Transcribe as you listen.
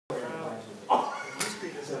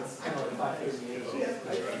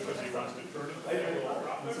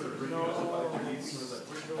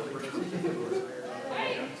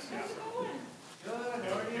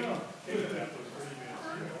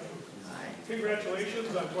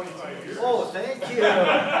Congratulations on 25 years. Oh, thank you.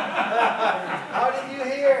 How did you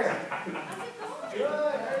hear? Good.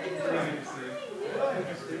 How are you doing?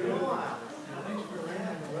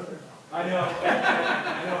 Good. I know.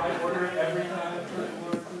 I order it every time.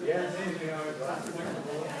 Yes.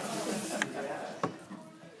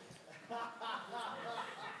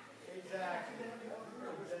 Exactly.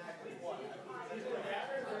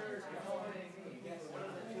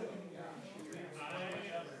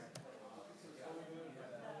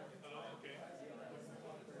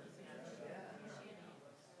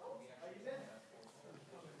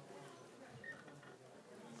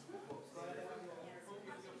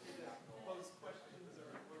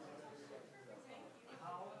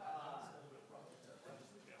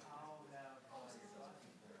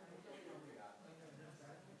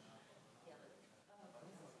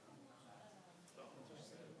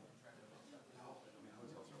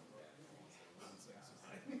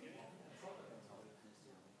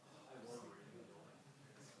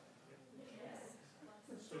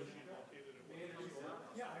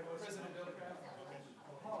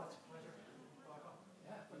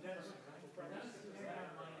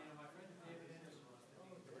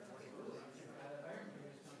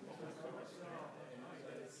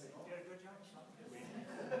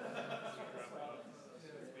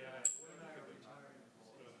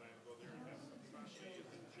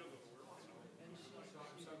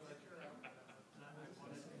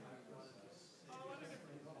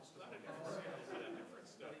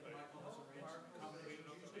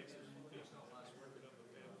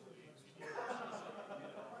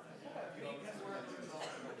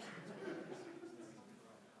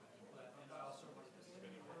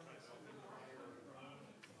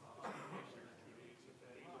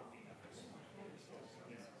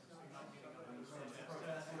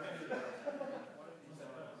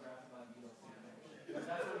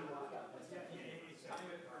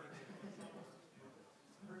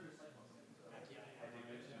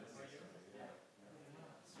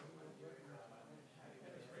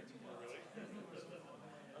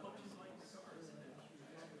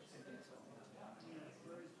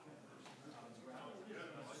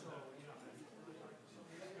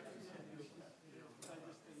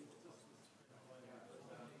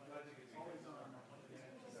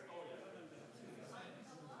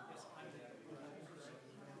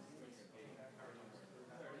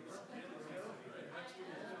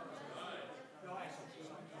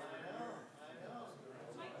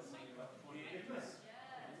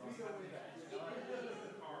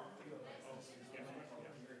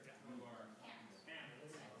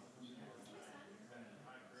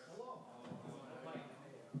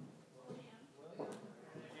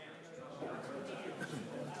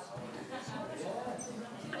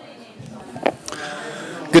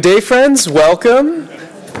 Good day, friends. Welcome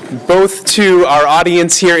both to our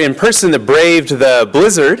audience here in person that braved the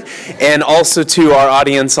blizzard, and also to our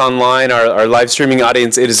audience online, our live streaming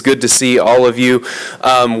audience. It is good to see all of you.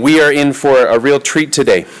 We are in for a real treat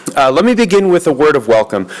today. Let me begin with a word of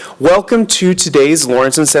welcome. Welcome to today's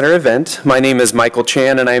Lawrenson Center event. My name is Michael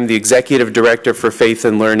Chan, and I am the Executive Director for Faith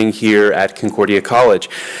and Learning here at Concordia College.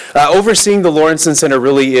 Overseeing the Lawrenson Center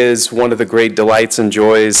really is one of the great delights and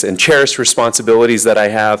joys and cherished responsibilities that I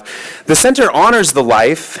have. The center honors the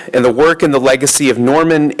life and the work and the legacy of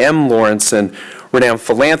Norman M. Lawrenson, renowned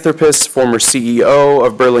philanthropist, former CEO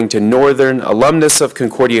of Burlington Northern, alumnus of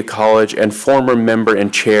Concordia College, and former member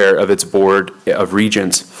and chair of its Board of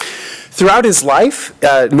Regents. Throughout his life,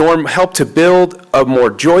 Norm helped to build a more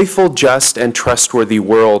joyful, just, and trustworthy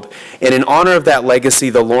world. And in honor of that legacy,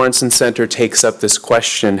 the Lawrenson Center takes up this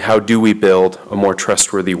question: how do we build a more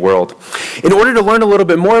trustworthy world? In order to learn a little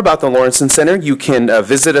bit more about the Lawrenson Center, you can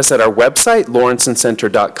visit us at our website,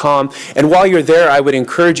 lawrensoncenter.com. And while you're there, I would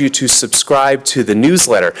encourage you to subscribe to the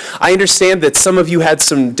newsletter. I understand that some of you had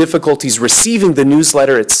some difficulties receiving the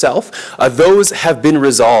newsletter itself. Those have been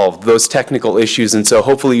resolved, those technical issues, and so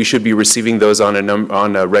hopefully you should be receiving those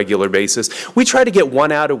on a regular basis. We try to get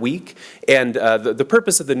one out a week, and the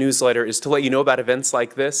purpose of the newsletter is to let you know about events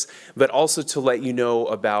like this, but also to let you know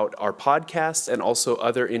about our podcasts and also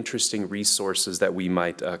other interesting resources that we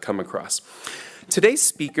might come across. Today's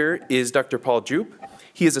speaker is Dr. Paul Djupe.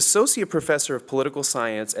 He is Associate Professor of Political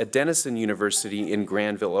Science at Denison University in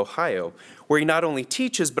Granville, Ohio, where he not only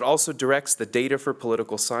teaches but also directs the Data for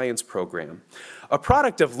Political Science program. A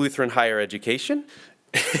product of Lutheran higher education,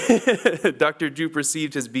 Dr. Djupe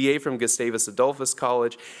received his BA from Gustavus Adolphus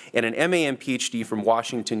College and an MA and PhD from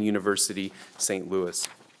Washington University, St. Louis.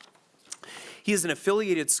 He is an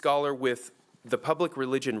affiliated scholar with the Public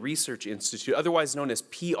Religion Research Institute, otherwise known as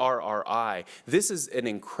PRRI. This is an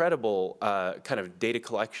incredible kind of data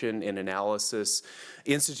collection and analysis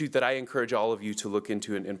institute that I encourage all of you to look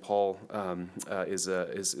into, and Paul is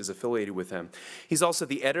affiliated with them. He's also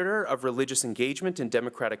the editor of Religious Engagement and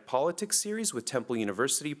Democratic Politics series with Temple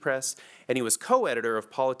University Press, and he was co-editor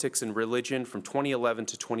of Politics and Religion from 2011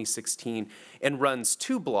 to 2016, and runs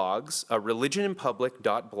two blogs,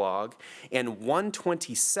 religioninpublic.blog and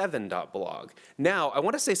 127.blog. Now, I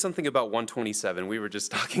want to say something about 127. We were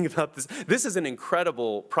just talking about this. This is an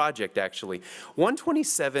incredible project, actually.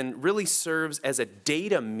 127 really serves as a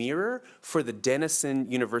data mirror for the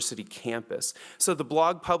Denison University campus. So the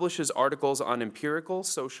blog publishes articles on empirical,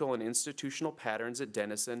 social, and institutional patterns at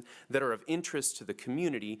Denison that are of interest to the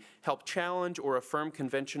community, help challenge or affirm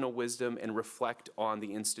conventional wisdom, and reflect on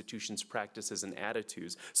the institution's practices and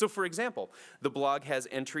attitudes. So for example, the blog has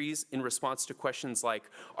entries in response to questions like,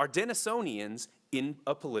 are Denisonians in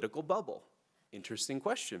a political bubble? Interesting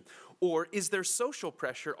question. Or is there social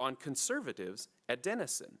pressure on conservatives at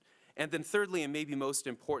Denison? And then thirdly, and maybe most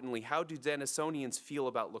importantly, how do Denisonians feel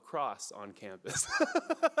about lacrosse on campus?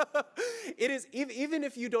 It is, even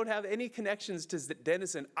if you don't have any connections to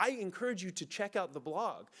Denison, I encourage you to check out the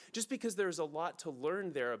blog, just because there's a lot to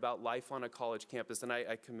learn there about life on a college campus, and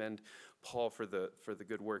I commend Paul for the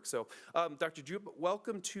good work. So, Dr. Djupe,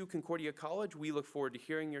 welcome to Concordia College. We look forward to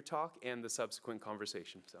hearing your talk and the subsequent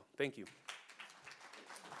conversation. So, thank you.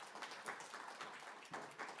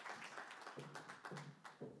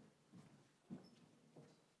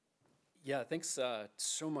 Yeah, thanks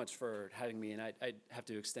so much for having me, and I have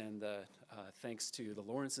to extend thanks to the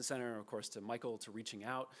Lawrence Center, and of course to Michael for reaching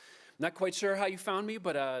out. I'm not quite sure how you found me,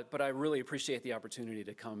 but I really appreciate the opportunity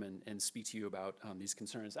to come and speak to you about these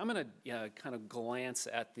concerns. I'm going to kind of glance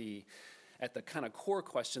at the kind of core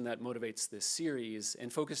question that motivates this series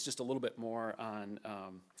and focus just a little bit more on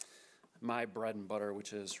my bread and butter,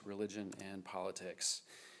 which is religion and politics.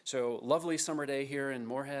 So, lovely summer day here in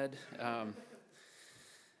Moorhead.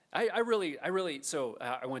 I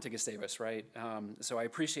went to Gustavus, right? So I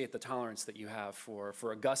appreciate the tolerance that you have for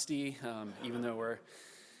Auguste, even though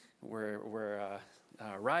we're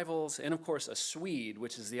rivals, and of course a Swede,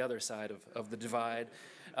 which is the other side of the divide.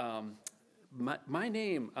 My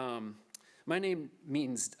name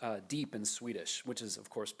means deep in Swedish, which is of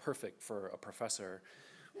course perfect for a professor.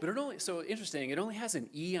 But it only has an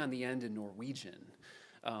E on the end in Norwegian.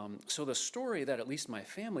 So the story that at least my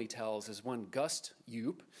family tells is when Gust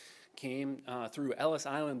Djupe came through Ellis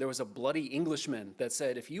Island, there was a bloody Englishman that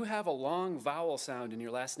said, if you have a long vowel sound in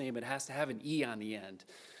your last name, it has to have an E on the end.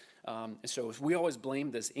 So we always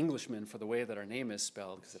blame this Englishman for the way that our name is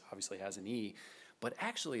spelled, because it obviously has an E. But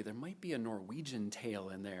actually, there might be a Norwegian tale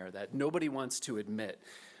in there that nobody wants to admit.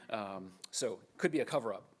 So it could be a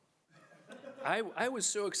cover-up. I was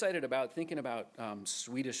so excited about thinking about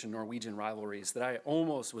Swedish and Norwegian rivalries that I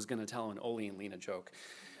almost was going to tell an Ole and Lena joke.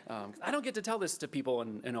 I don't get to tell this to people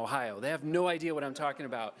in Ohio. They have no idea what I'm talking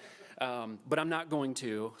about, but I'm not going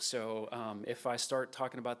to. So if I start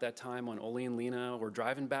talking about that time when Ole and Lena were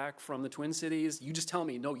driving back from the Twin Cities, you just tell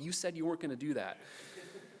me, no, you said you weren't going to do that.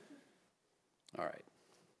 All right.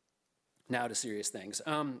 Now to serious things.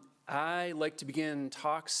 I like to begin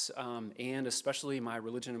talks, and especially my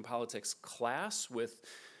religion and politics class, with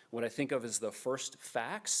what I think of as the first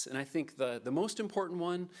facts. And I think the most important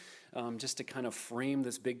one, just to kind of frame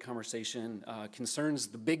this big conversation, concerns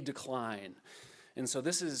the big decline. And so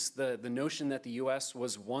this is the notion that the U.S.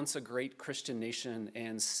 was once a great Christian nation,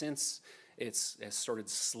 and since it's sort of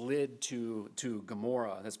slid to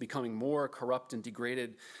Gomorrah, that's becoming more corrupt and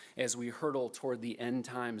degraded as we hurtle toward the end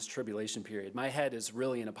times tribulation period. My head is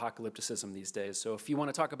really in apocalypticism these days, so if you want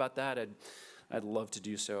to talk about that, I'd love to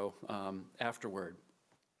do so afterward.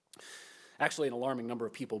 Actually, an alarming number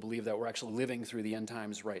of people believe that we're actually living through the end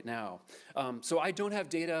times right now. So I don't have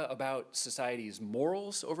data about society's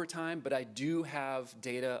morals over time, but I do have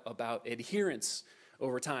data about adherence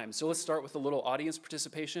over time. So let's start with a little audience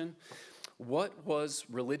participation. What was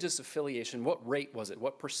religious affiliation, what rate was it,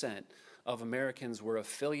 what percent of Americans were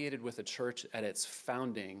affiliated with a church at its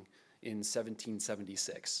founding in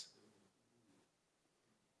 1776?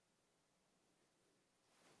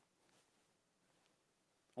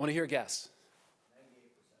 I want to hear a guess.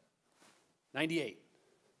 98%. 98.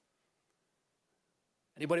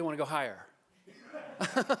 Anybody want to go higher?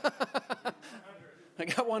 I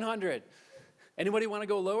got 100. Anybody want to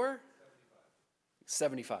go lower?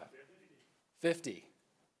 75. 50.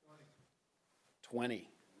 20.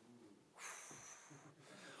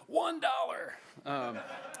 $1.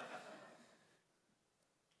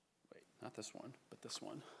 Wait, not this one, but this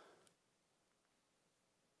one.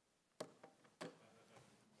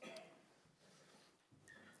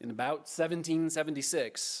 In about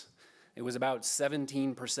 1776, it was about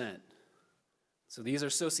 17%. So these are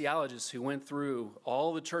sociologists who went through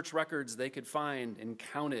all the church records they could find and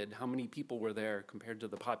counted how many people were there compared to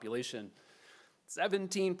the population.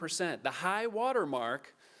 17%. The high water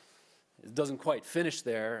mark, it doesn't quite finish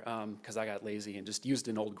there because I got lazy and just used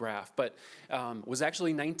an old graph, but was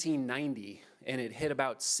actually 1990, and it hit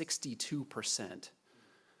about 62%.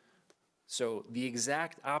 So the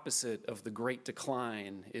exact opposite of the Great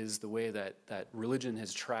Decline is the way that religion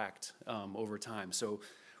has tracked over time. So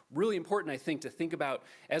really important, I think, to think about,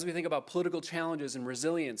 as we think about political challenges and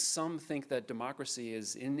resilience, some think that democracy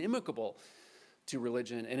is inimical to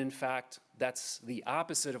religion, and in fact, that's the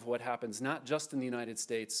opposite of what happens, not just in the United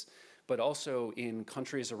States, but also in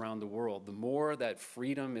countries around the world. The more that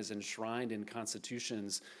freedom is enshrined in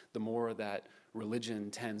constitutions, the more that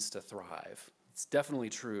religion tends to thrive. It's definitely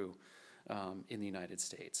true in the United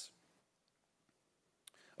States.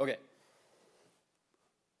 Okay.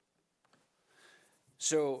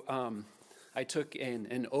 So I took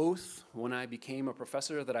an oath when I became a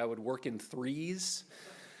professor that I would work in threes,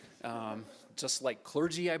 just like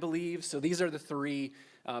clergy, I believe. So these are the three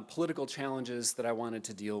political challenges that I wanted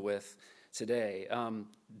to deal with today.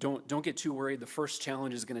 Don't get too worried. The first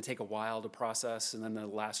challenge is going to take a while to process, and then the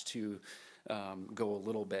last two go a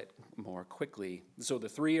little bit more quickly. So the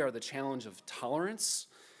three are the challenge of tolerance,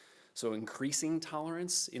 so increasing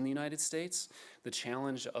tolerance in the United States, the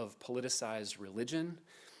challenge of politicized religion,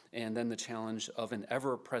 and then the challenge of an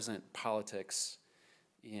ever-present politics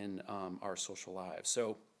in our social lives.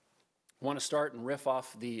 So I want to start and riff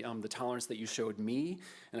off the tolerance that you showed me,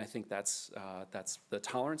 and I think that's the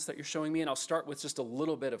tolerance that you're showing me, and I'll start with just a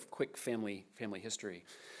little bit of quick family history.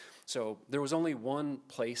 So there was only one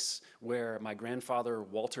place where my grandfather,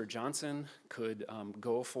 Walter Johnson, could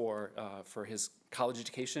go for his college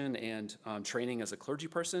education and training as a clergy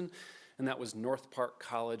person, and that was North Park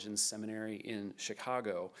College and Seminary in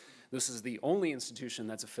Chicago. This is the only institution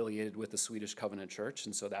that's affiliated with the Swedish Covenant Church,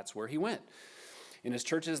 and so that's where he went. In his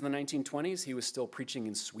churches in the 1920s, he was still preaching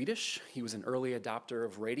in Swedish. He was an early adopter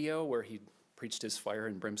of radio, where he preached his fire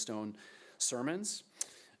and brimstone sermons.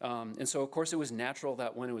 And so, of course, it was natural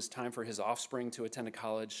that when it was time for his offspring to attend a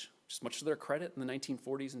college, just much to their credit, in the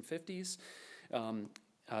 1940s and 50s,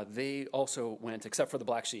 they also went, except for the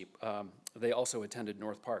black sheep, they also attended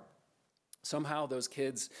North Park. Somehow those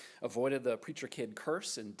kids avoided the preacher kid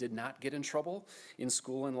curse and did not get in trouble in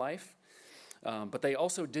school and life. But they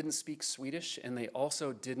also didn't speak Swedish, and they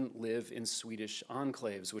also didn't live in Swedish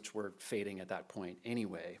enclaves, which were fading at that point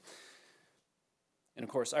anyway. And of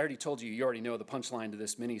course, I already told you, you already know the punchline to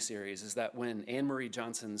this mini-series, is that when Anne Marie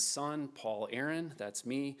Johnson's son, Paul Aaron, that's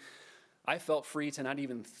me, I felt free to not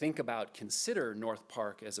even think about, consider North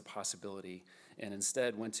Park as a possibility, and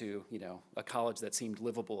instead went to, a college that seemed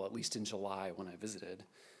livable, at least in July when I visited.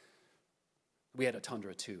 We had a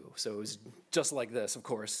tundra too, so it was just like this, of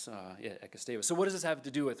course, at Gustavus. So what does this have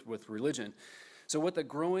to do with religion? So with the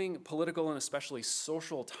growing political and especially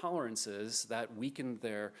social tolerances that weakened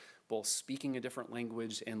their both speaking a different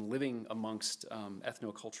language and living amongst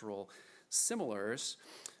ethnocultural similars,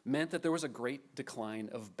 meant that there was a great decline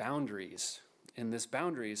of boundaries. And this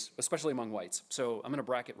boundaries, especially among whites. So I'm going to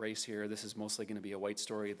bracket race here. This is mostly going to be a white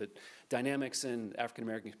story. The dynamics in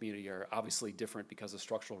African-American community are obviously different because of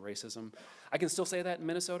structural racism. I can still say that in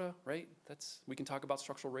Minnesota, right? We can talk about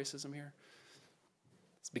structural racism here.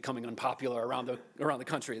 It's becoming unpopular around the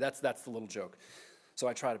country. That's the little joke. So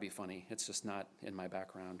I try to be funny. It's just not in my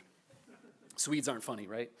background. Swedes aren't funny,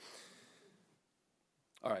 right?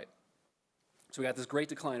 All right. So we got this great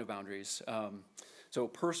decline of boundaries. So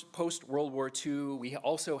post-World War II, we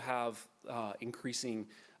also have increasing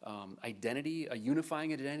identity, a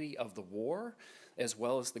unifying identity of the war, as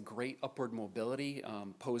well as the great upward mobility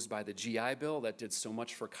posed by the GI Bill that did so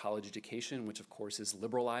much for college education, which of course is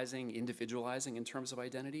liberalizing, individualizing in terms of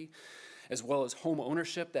identity, as well as home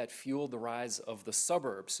ownership that fueled the rise of the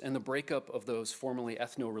suburbs and the breakup of those formerly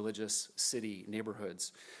ethno-religious city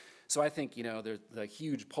neighborhoods. So I think, there's the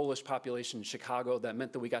huge Polish population in Chicago that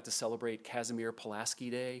meant that we got to celebrate Kazimierz Pulaski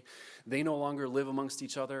Day. They no longer live amongst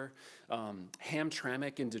each other.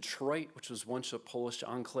 Hamtramck in Detroit, which was once a Polish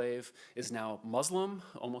enclave, is now Muslim,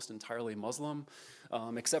 almost entirely Muslim,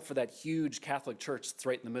 except for that huge Catholic church that's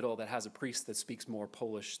right in the middle that has a priest that speaks more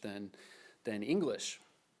Polish than English.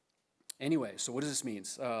 Anyway, so what does this mean?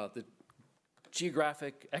 The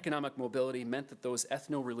geographic, economic mobility meant that those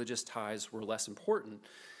ethno-religious ties were less important,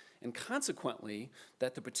 and consequently,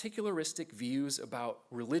 that the particularistic views about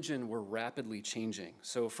religion were rapidly changing.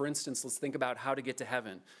 So for instance, let's think about how to get to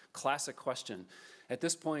heaven. Classic question. At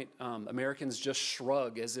this point, Americans just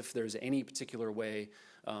shrug as if there's any particular way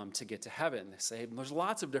to get to heaven. They say there's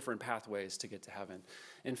lots of different pathways to get to heaven.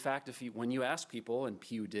 In fact, when you ask people, and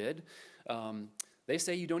Pew did, they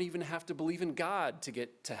say you don't even have to believe in God to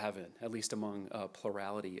get to heaven, at least among a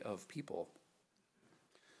plurality of people.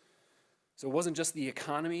 So it wasn't just the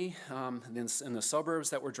economy in the suburbs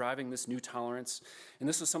that were driving this new tolerance. And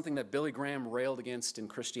this was something that Billy Graham railed against in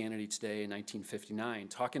Christianity Today in 1959,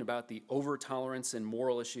 talking about the over-tolerance in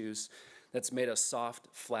moral issues that's made us soft,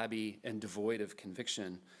 flabby, and devoid of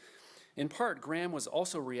conviction. In part, Graham was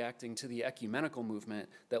also reacting to the ecumenical movement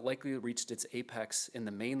that likely reached its apex in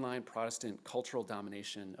the mainline Protestant cultural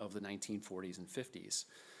domination of the 1940s and 50s.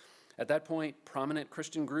 At that point, prominent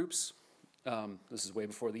Christian groups, this is way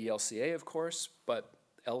before the ELCA, of course, but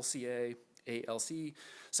LCA, ALC,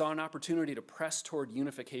 saw an opportunity to press toward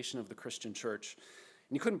unification of the Christian church.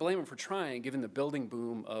 And you couldn't blame them for trying, given the building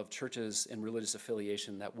boom of churches and religious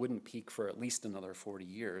affiliation that wouldn't peak for at least another 40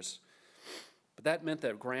 years. But that meant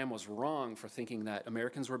that Graham was wrong for thinking that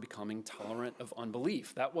Americans were becoming tolerant of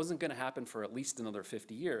unbelief. That wasn't going to happen for at least another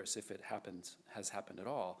 50 years, if it has happened at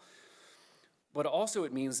all. But also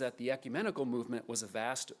it means that the ecumenical movement was a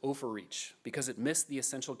vast overreach because it missed the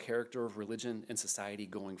essential character of religion and society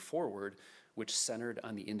going forward, which centered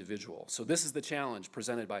on the individual. So this is the challenge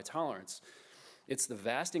presented by tolerance. It's the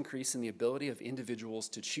vast increase in the ability of individuals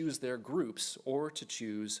to choose their groups or to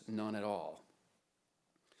choose none at all.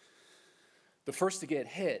 The first to get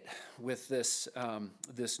hit with this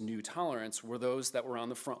new tolerance were those that were on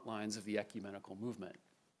the front lines of the ecumenical movement.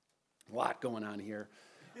 A lot going on here.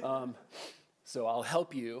 So I'll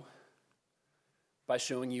help you by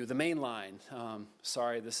showing you the main line.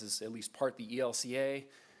 Sorry, this is at least part the ELCA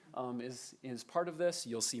is part of this.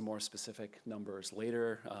 You'll see more specific numbers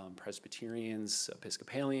later. Presbyterians,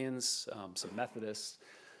 Episcopalians, some Methodists.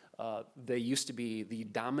 They used to be the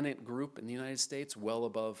dominant group in the United States, well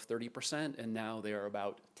above 30%, and now they are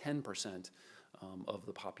about 10% of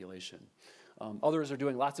the population. Others are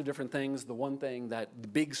doing lots of different things. The one thing that the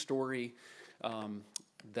big story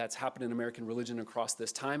that's happened in American religion across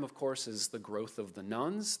this time, of course, is the growth of the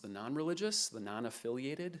nones, the non-religious, the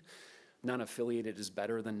non-affiliated. Non-affiliated is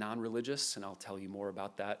better than non-religious, and I'll tell you more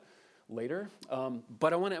about that later.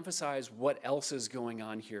 But I want to emphasize what else is going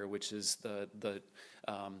on here, which is the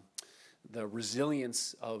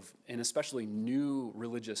resilience of, and especially new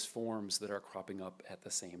religious forms that are cropping up at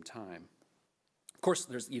the same time. Of course,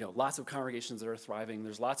 there's lots of congregations that are thriving.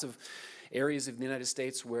 There's lots of areas of the United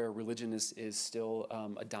States where religion is still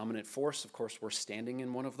a dominant force. Of course, we're standing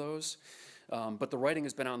in one of those. But the writing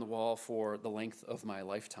has been on the wall for the length of my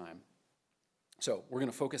lifetime. So we're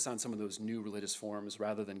going to focus on some of those new religious forms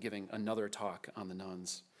rather than giving another talk on the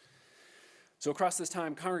nones. So across this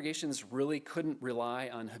time, congregations really couldn't rely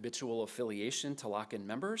on habitual affiliation to lock in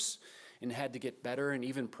members and had to get better and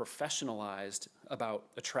even professionalized about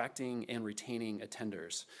attracting and retaining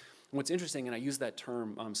attenders. And what's interesting, and I use that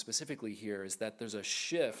term specifically here, is that there's a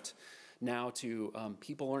shift now to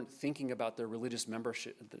people aren't thinking about their religious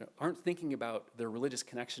membership, aren't thinking about their religious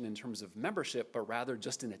connection in terms of membership, but rather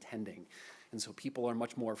just in attending. And so people are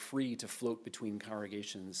much more free to float between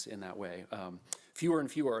congregations in that way. Fewer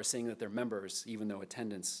and fewer are saying that they're members, even though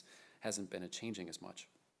attendance hasn't been changing as much.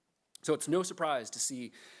 So it's no surprise to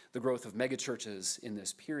see the growth of megachurches in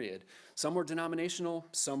this period. Some were denominational,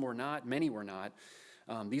 some were not, many were not.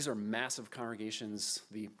 These are massive congregations.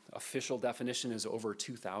 The official definition is over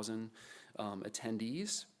 2,000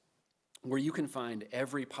 attendees, where you can find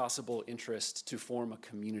every possible interest to form a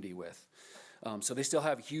community with. So they still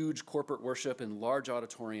have huge corporate worship in large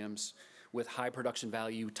auditoriums with high production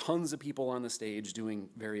value, tons of people on the stage doing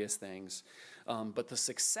various things. But the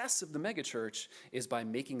success of the megachurch is by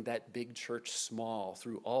making that big church small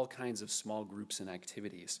through all kinds of small groups and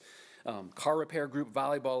activities. Car repair group,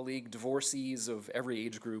 volleyball league, divorcees of every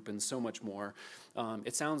age group, and so much more.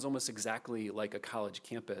 It sounds almost exactly like a college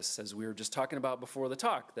campus, as we were just talking about before the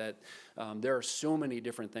talk, that there are so many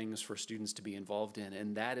different things for students to be involved in,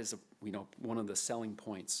 and that is one of the selling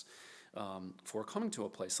points for coming to a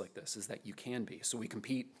place like this, is that you can be. So we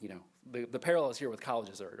compete, the parallels here with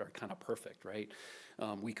colleges are kind of perfect, right?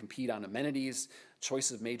 We compete on amenities, choice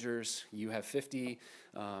of majors. You have 50.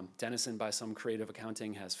 Denison, by some creative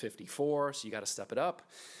accounting, has 54, so you got to step it up.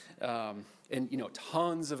 And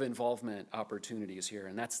tons of involvement opportunities here,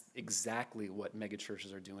 and that's exactly what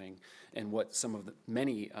megachurches are doing and what some of the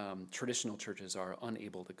many traditional churches are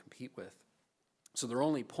unable to compete with. So they're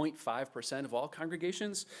only 0.5% of all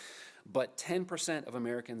congregations, but 10% of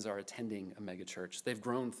Americans are attending a megachurch. They've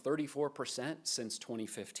grown 34% since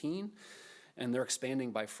 2015, and they're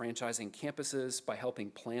expanding by franchising campuses, by helping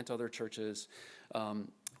plant other churches.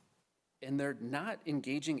 and they're not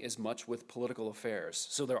engaging as much with political affairs.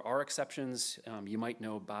 So there are exceptions. You might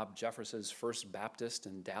know Bob Jefferson's First Baptist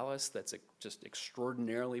in Dallas. That's just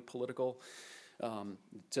extraordinarily political,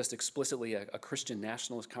 just explicitly a Christian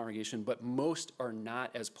nationalist congregation, but most are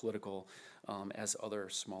not as political as other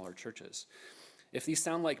smaller churches. If these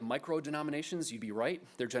sound like micro-denominations, you'd be right.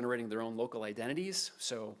 They're generating their own local identities.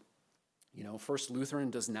 So, First Lutheran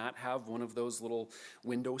does not have one of those little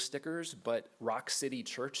window stickers, but Rock City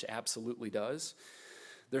Church absolutely does.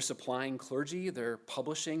 They're supplying clergy, they're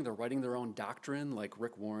publishing, they're writing their own doctrine, like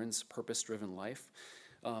Rick Warren's Purpose-Driven Life.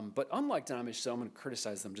 But unlike denominations, so I'm going to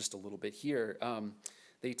criticize them just a little bit here,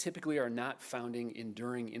 they typically are not founding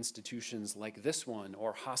enduring institutions like this one,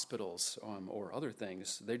 or hospitals, or other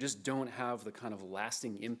things. They just don't have the kind of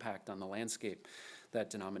lasting impact on the landscape that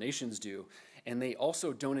denominations do. And they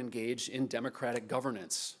also don't engage in democratic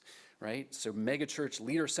governance, right? So megachurch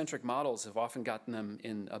leader-centric models have often gotten them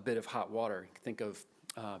in a bit of hot water. Think of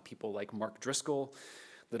people like Mark Driscoll.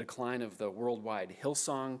 The decline of the worldwide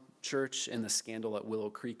Hillsong Church and the scandal at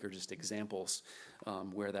Willow Creek are just examples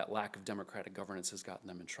where that lack of democratic governance has gotten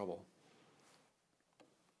them in trouble.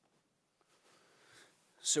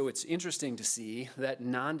 So it's interesting to see that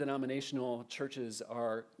non-denominational churches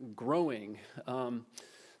are growing.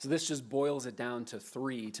 So this just boils it down to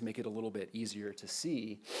 3 to make it a little bit easier to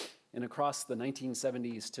see. And across the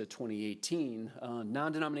 1970s to 2018,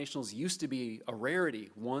 non-denominationals used to be a rarity.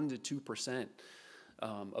 1% to 2%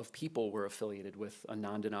 of people were affiliated with a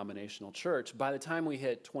non-denominational church. By the time we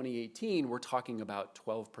hit 2018, we're talking about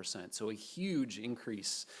 12%. So a huge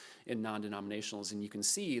increase in non-denominationals. And you can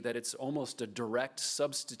see that it's almost a direct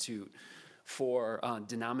substitute for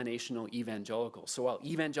denominational evangelicals. So while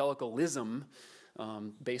evangelicalism,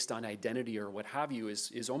 based on identity or what have you,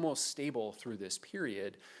 is almost stable through this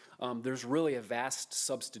period, there's really a vast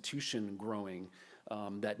substitution growing,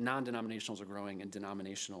 that non-denominationals are growing and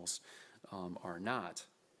denominationals are not.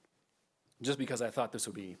 Just because I thought this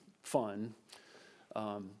would be fun,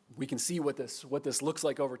 we can see what this looks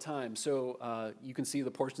like over time. So you can see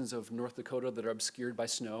the portions of North Dakota that are obscured by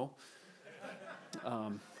snow.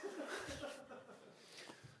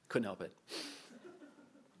 Couldn't help it.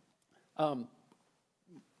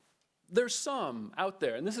 There's some out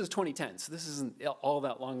there, and this is 2010, so this isn't all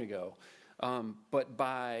that long ago, but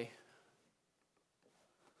by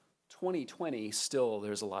 2020, still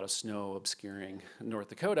there's a lot of snow obscuring North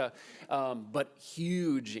Dakota, but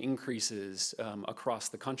huge increases across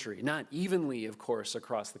the country. Not evenly, of course,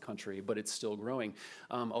 across the country, but it's still growing.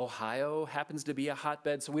 Ohio happens to be a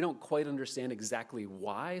hotbed, so we don't quite understand exactly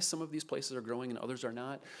why some of these places are growing and others are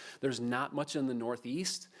not. There's not much in the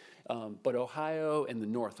Northeast, but Ohio and the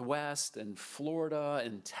Northwest and Florida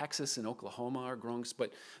and Texas and Oklahoma are growing,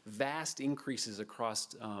 but vast increases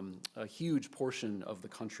across a huge portion of the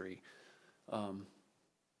country.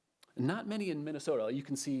 Not many in Minnesota. You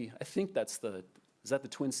can see, I think is that the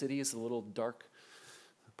Twin Cities, the little dark?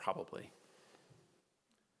 Probably.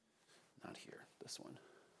 Not here, this one.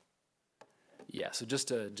 Yeah, so just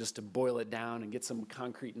to boil it down and get some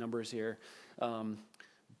concrete numbers here.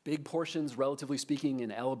 Big portions, relatively speaking,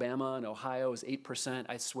 in Alabama and Ohio is 8%.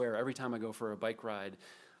 I swear, every time I go for a bike ride,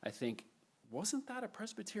 I think, wasn't that a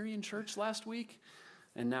Presbyterian church last week?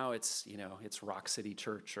 And now it's Rock City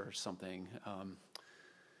Church or something.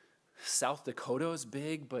 South Dakota is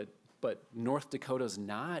big, but North Dakota's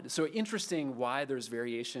not. So interesting why there's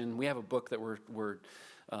variation. We have a book that we're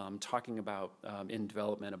talking about in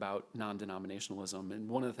development about non-denominationalism, and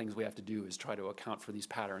one of the things we have to do is try to account for these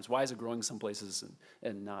patterns. Why is it growing some places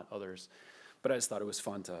and not others? But I just thought it was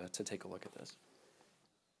fun to take a look at this.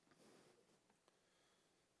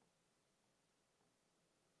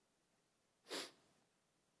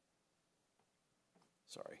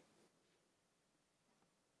 Sorry.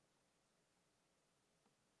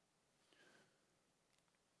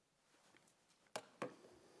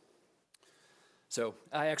 So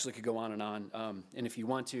I actually could go on, and if you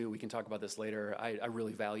want to, we can talk about this later. I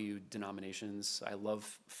really value denominations. I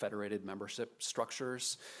love federated membership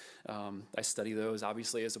structures. I study those,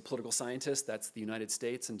 obviously, as a political scientist. That's the United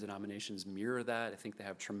States, and denominations mirror that. I think they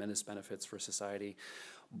have tremendous benefits for society.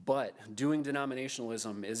 But doing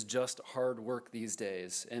denominationalism is just hard work these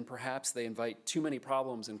days, and perhaps they invite too many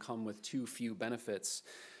problems and come with too few benefits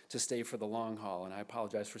to stay for the long haul, and I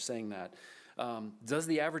apologize for saying that. Does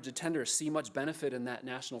the average attender see much benefit in that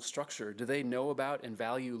national structure? Do they know about and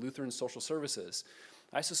value Lutheran social services?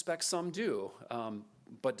 I suspect some do,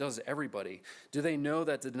 but does everybody? Do they know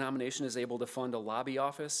that the denomination is able to fund a lobby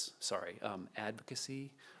office?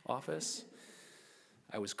 Advocacy office?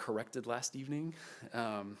 I was corrected last evening.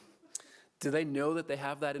 Do they know that they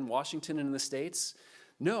have that in Washington and in the States?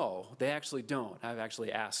 No, they actually don't. I've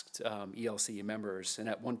actually asked ELC members, and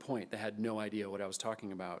at one point they had no idea what I was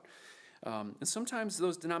talking about. And sometimes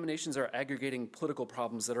those denominations are aggregating political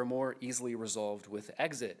problems that are more easily resolved with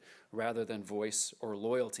exit rather than voice or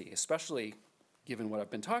loyalty, especially given what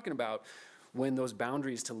I've been talking about, when those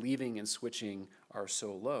boundaries to leaving and switching are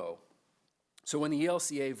so low. So when the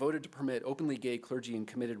ELCA voted to permit openly gay clergy in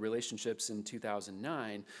committed relationships in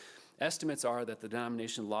 2009, estimates are that the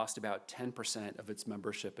denomination lost about 10% of its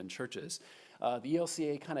membership in churches. The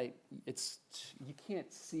ELCA kind of, you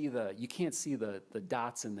can't see the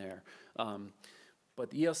dots in there, but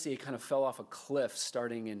the ELCA kind of fell off a cliff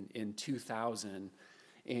starting in 2000,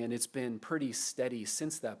 and it's been pretty steady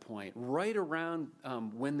since that point. Right around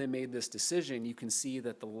when they made this decision, you can see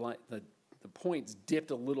that the points dipped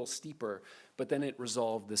a little steeper, but then it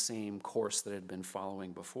resolved the same course that it had been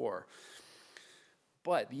following before.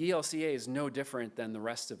 But the ELCA is no different than the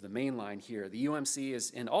rest of the main line here. The UMC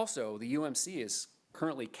is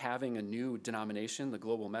currently calving a new denomination, the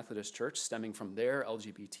Global Methodist Church, stemming from their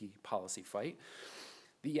LGBT policy fight.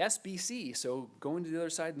 The SBC, so going to the other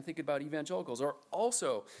side and thinking about evangelicals, are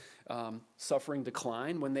also suffering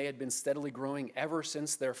decline when they had been steadily growing ever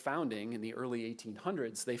since their founding in the early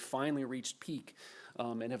 1800s. They finally reached peak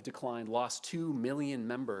and have declined, lost 2 million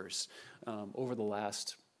members over the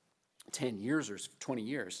last 10 years or 20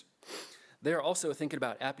 years. They're also thinking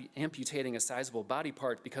about amputating a sizable body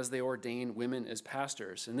part because they ordain women as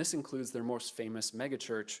pastors, and this includes their most famous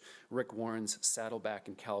megachurch, Rick Warren's Saddleback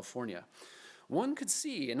in California. One could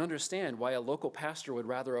see and understand why a local pastor would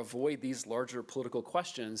rather avoid these larger political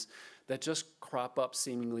questions that just crop up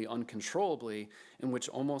seemingly uncontrollably, and which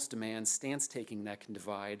almost demand stance-taking that can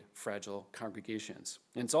divide fragile congregations.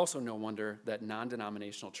 And it's also no wonder that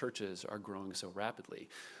non-denominational churches are growing so rapidly.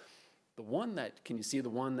 The one can you see the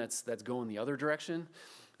one that's going the other direction?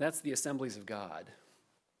 That's the Assemblies of God.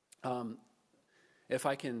 If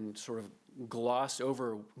I can sort of gloss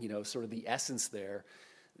over, sort of the essence there,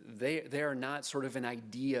 they are not sort of an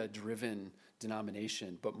idea-driven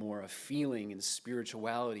denomination, but more a feeling and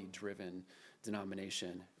spirituality-driven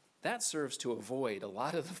denomination. That serves to avoid a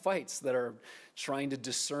lot of the fights that are trying to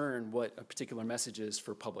discern what a particular message is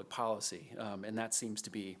for public policy, and that seems to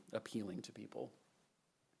be appealing to people.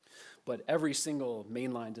 But every single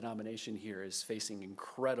mainline denomination here is facing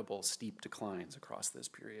incredible steep declines across this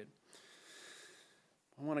period.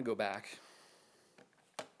 I want to go back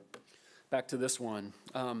to this one.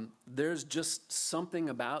 There's just something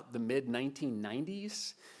about the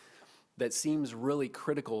mid-1990s that seems really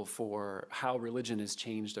critical for how religion has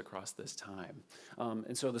changed across this time.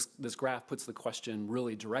 And so this graph puts the question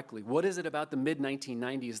really directly. What is it about the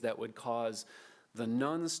mid-1990s that would cause the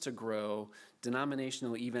nones to grow,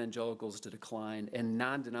 denominational evangelicals to decline, and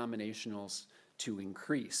non-denominationals to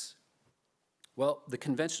increase? Well, the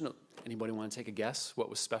conventional, anybody want to take a guess what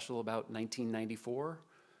was special about 1994?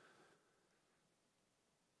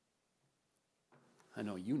 I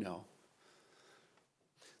know you know.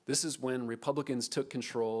 This is when Republicans took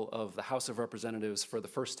control of the House of Representatives for the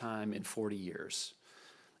first time in 40 years.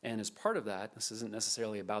 And as part of that, this isn't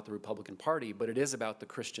necessarily about the Republican Party, but it is about the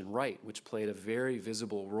Christian right, which played a very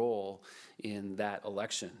visible role in that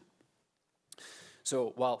election.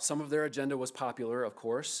 So while some of their agenda was popular, of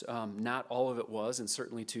course, not all of it was, and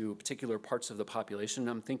certainly to particular parts of the population.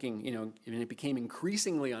 I'm thinking, it became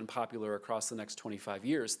increasingly unpopular across the next 25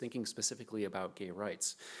 years, thinking specifically about gay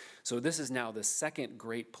rights. So this is now the second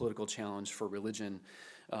great political challenge for religion,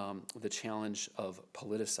 the challenge of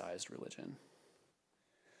politicized religion.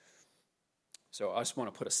 So I just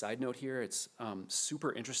want to put a side note here. It's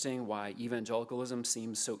super interesting why evangelicalism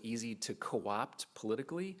seems so easy to co-opt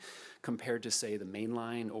politically compared to, say, the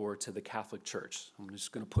mainline or to the Catholic Church. I'm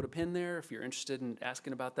just going to put a pin there. If you're interested in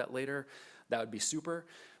asking about that later, that would be super,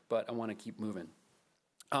 but I want to keep moving.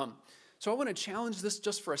 So I want to challenge this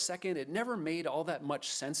just for a second. It never made all that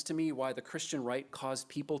much sense to me why the Christian right caused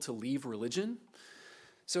people to leave religion.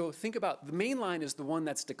 So think about, the main line is the one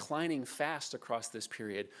that's declining fast across this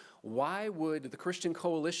period. Why would the Christian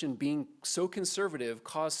coalition, being so conservative,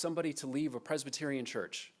 cause somebody to leave a Presbyterian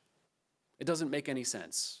church? It doesn't make any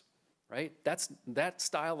sense, right? That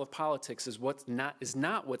style of politics is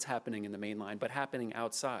not what's happening in the main line, but happening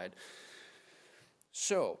outside.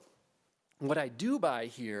 So what I do buy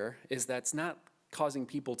here is that's not causing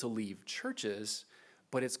people to leave churches,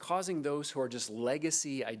 but it's causing those who are just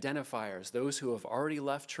legacy identifiers, those who have already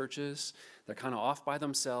left churches, they're kind of off by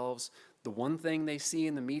themselves. The one thing they see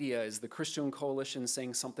in the media is the Christian coalition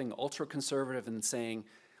saying something ultra-conservative and saying,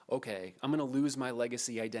 okay, I'm going to lose my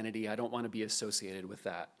legacy identity. I don't want to be associated with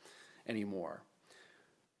that anymore.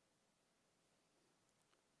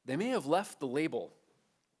 They may have left the label,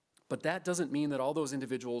 But that doesn't mean that all those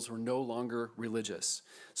individuals were no longer religious.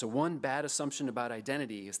 So one bad assumption about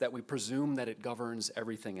identity is that we presume that it governs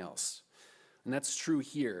everything else. And that's true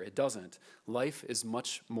here. It doesn't. Life is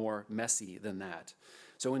much more messy than that.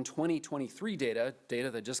 So in 2023 data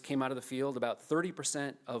that just came out of the field, about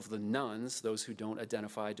 30% of the nones, those who don't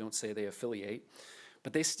identify, don't say they affiliate,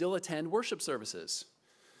 but they still attend worship services.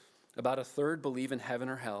 About a third believe in heaven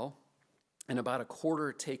or hell, and about a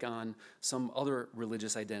quarter take on some other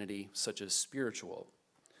religious identity, such as spiritual.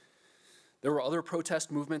 There were other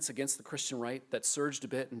protest movements against the Christian right that surged a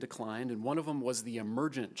bit and declined, and one of them was the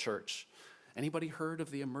emergent church. Anybody heard of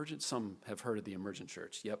the emergent? Some have heard of the emergent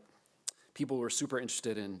church, yep. People were super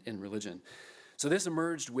interested in religion. So this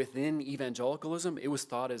emerged within evangelicalism. It was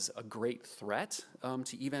thought as a great threat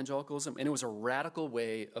to evangelicalism, and it was a radical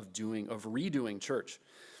way of redoing church.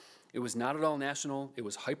 It was not at all national. It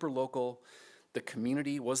was hyper-local. The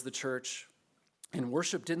community was the church. And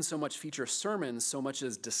worship didn't so much feature sermons so much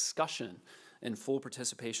as discussion and full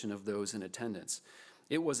participation of those in attendance.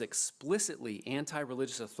 It was explicitly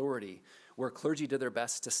anti-religious authority where clergy did their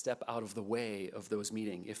best to step out of the way of those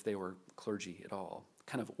meetings if they were clergy at all.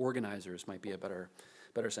 Kind of organizers might be a better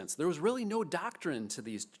sense. There was really no doctrine to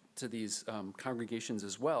these congregations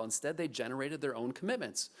as well. Instead, they generated their own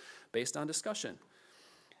commitments based on discussion.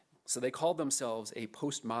 So they called themselves a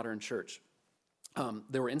postmodern church.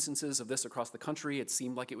 There were instances of this across the country. It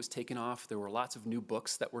seemed like it was taking off. There were lots of new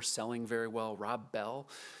books that were selling very well. Rob Bell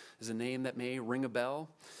is a name that may ring a bell.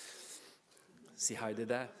 See how I did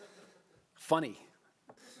that? Funny.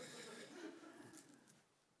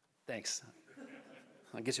 Thanks.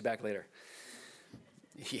 I'll get you back later.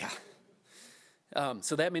 Yeah.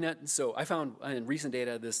 So I found in recent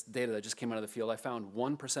data, this data that just came out of the field, I found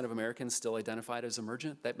 1% of Americans still identified as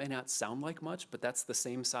emergent. That may not sound like much, but that's the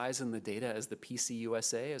same size in the data as the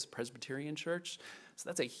PCUSA, as Presbyterian Church. So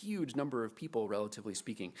that's a huge number of people, relatively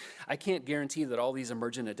speaking. I can't guarantee that all these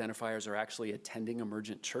emergent identifiers are actually attending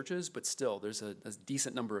emergent churches, but still, there's a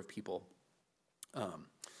decent number of people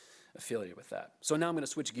affiliated with that. So now I'm going to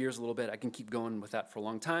switch gears a little bit. I can keep going with that for a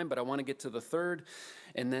long time, but I want to get to the third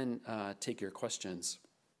and then take your questions.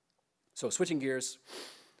 So switching gears,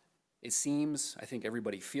 it seems, I think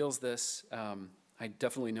everybody feels this. I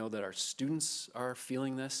definitely know that our students are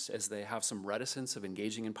feeling this as they have some reticence of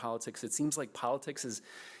engaging in politics. It seems like politics is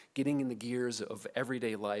getting in the gears of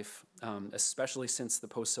everyday life, especially since the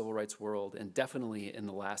post-civil rights world and definitely in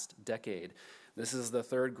the last decade. This is the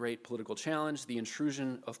third great political challenge, the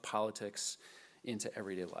intrusion of politics into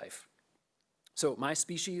everyday life. So my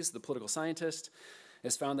species, the political scientist,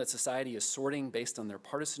 has found that society is sorting based on their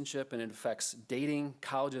partisanship, and it affects dating,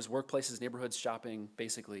 colleges, workplaces, neighborhoods, shopping,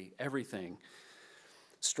 basically everything.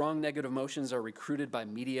 Strong negative emotions are recruited by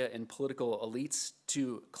media and political elites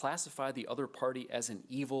to classify the other party as an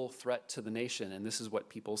evil threat to the nation, and this is what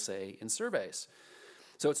people say in surveys.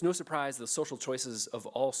 So it's no surprise that social choices of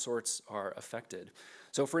all sorts are affected.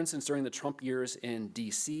 So for instance, during the Trump years in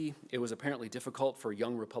DC, it was apparently difficult for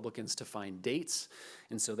young Republicans to find dates,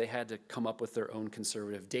 and so they had to come up with their own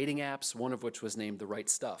conservative dating apps, one of which was named The Right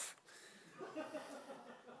Stuff.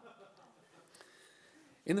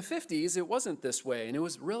 In the 50s, it wasn't this way, and it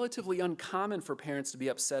was relatively uncommon for parents to be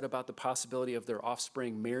upset about the possibility of their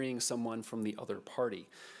offspring marrying someone from the other party.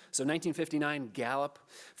 So 1959, Gallup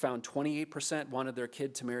found 28% wanted their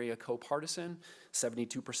kid to marry a co-partisan,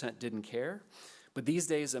 72% didn't care. But these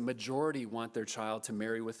days, a majority want their child to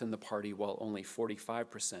marry within the party, while only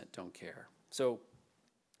 45% don't care. So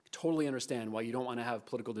I totally understand why you don't want to have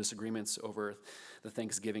political disagreements over the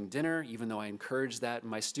Thanksgiving dinner, even though I encourage that in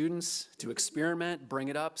my students to experiment, bring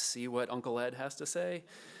it up, see what Uncle Ed has to say.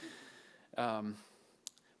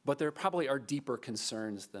 But there probably are deeper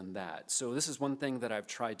concerns than that. So this is one thing that I've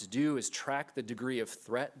tried to do, is track the degree of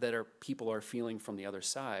threat that people are feeling from the other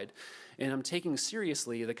side. And I'm taking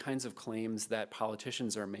seriously the kinds of claims that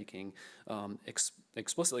politicians are making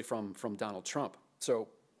explicitly from Donald Trump. So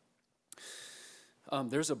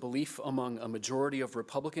there's a belief among a majority of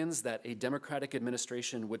Republicans that a Democratic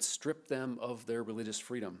administration would strip them of their religious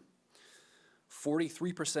freedom.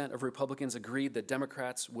 43% of Republicans agreed that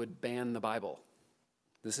Democrats would ban the Bible.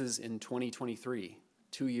 This is in 2023,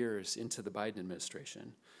 2 years into the Biden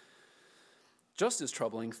administration. Just as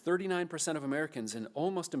troubling, 39% of Americans and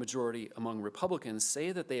almost a majority among Republicans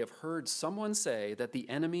say that they have heard someone say that the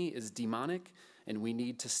enemy is demonic and we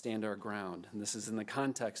need to stand our ground. And this is in the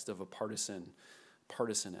context of a partisan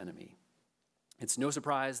enemy. It's no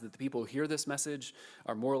surprise that the people who hear this message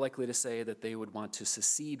are more likely to say that they would want to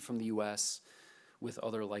secede from the U.S. with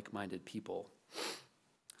other like-minded people.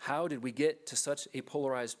 How did we get to such a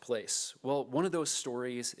polarized place? Well, one of those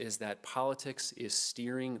stories is that politics is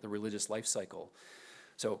steering the religious life cycle.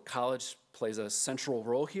 So college plays a central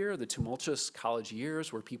role here. The tumultuous college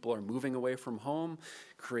years where people are moving away from home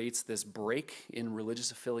creates this break in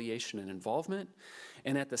religious affiliation and involvement.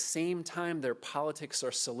 And at the same time, their politics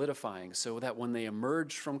are solidifying so that when they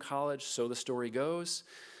emerge from college, so the story goes,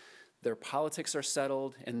 their politics are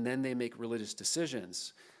settled and then they make religious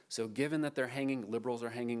decisions. So given that liberals are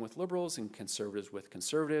hanging with liberals and conservatives with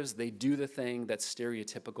conservatives, they do the thing that's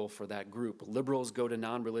stereotypical for that group. Liberals go to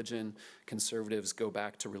non-religion, conservatives go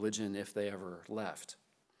back to religion if they ever left.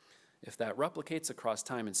 If that replicates across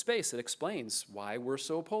time and space, it explains why we're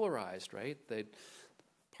so polarized, right?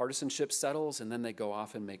 Partisanship settles and then they go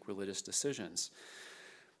off and make religious decisions.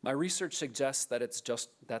 My research suggests that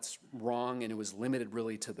that's wrong and it was limited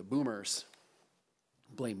really to the boomers.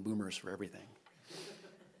 Blame boomers for everything.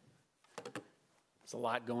 There's a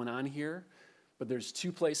lot going on here, but there's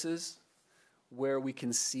two places where we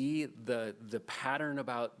can see the pattern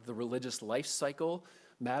about the religious life cycle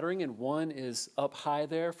mattering, and one is up high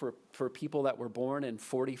there for people that were born in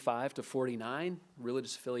 45 to 49.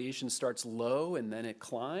 Religious affiliation starts low and then it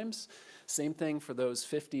climbs. Same thing for those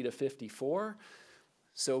 50 to 54.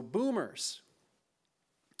 So boomers,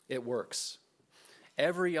 it works.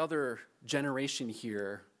 Every other generation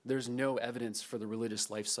here, there's no evidence for the religious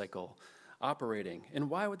life cycle operating. And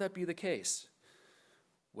why would that be the case?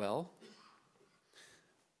 Well,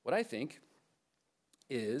 what I think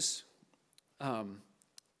is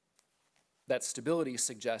that stability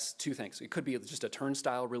suggests two things. It could be just a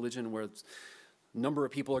turnstile religion where a number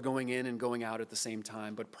of people are going in and going out at the same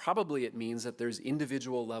time, but probably it means that there's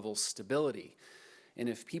individual level stability. And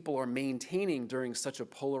if people are maintaining during such a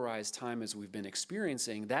polarized time as we've been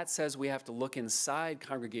experiencing, that says we have to look inside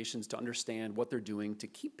congregations to understand what they're doing to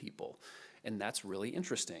keep people. And that's really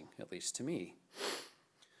interesting, at least to me.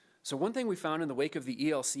 So one thing we found in the wake of the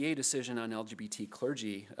ELCA decision on LGBT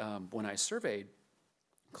clergy, when I surveyed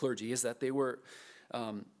clergy, is that they were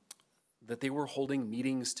holding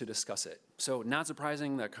meetings to discuss it. So not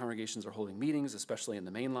surprising that congregations are holding meetings, especially in the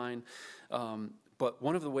main line. But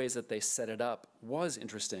one of the ways that they set it up was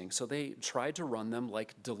interesting. So they tried to run them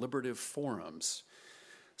like deliberative forums.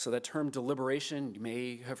 So that term deliberation, you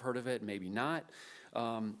may have heard of it, maybe not.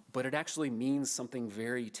 But it actually means something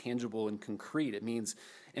very tangible and concrete. It means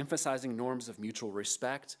emphasizing norms of mutual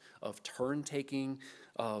respect, of turn-taking,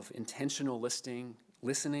 of intentional listening,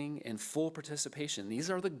 and full participation. These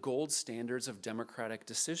are the gold standards of democratic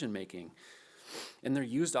decision-making. And they're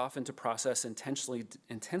used often to process intensely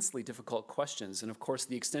difficult questions. And of course,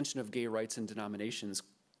 the extension of gay rights in denominations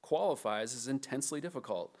qualifies as intensely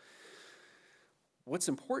difficult. What's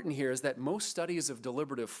important here is that most studies of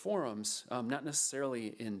deliberative forums, not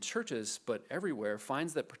necessarily in churches, but everywhere,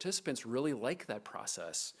 finds that participants really like that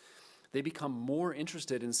process. They become more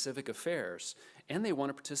interested in civic affairs, and they want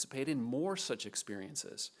to participate in more such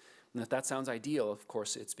experiences. And if that sounds ideal, of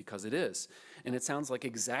course, it's because it is. And it sounds like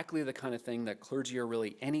exactly the kind of thing that clergy or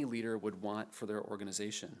really any leader would want for their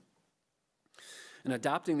organization. And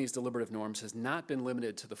adopting these deliberative norms has not been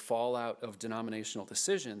limited to the fallout of denominational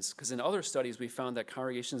decisions, because in other studies we found that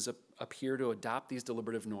congregations appear to adopt these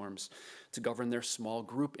deliberative norms to govern their small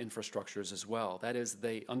group infrastructures as well. That is,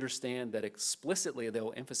 they understand that explicitly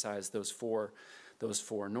they'll emphasize those four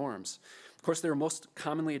norms. Of course, they're most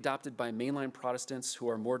commonly adopted by mainline Protestants who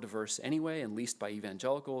are more diverse anyway, and least by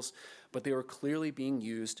evangelicals, but they were clearly being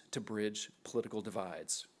used to bridge political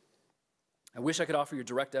divides. I wish I could offer you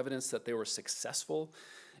direct evidence that they were successful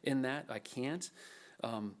in that. I can't.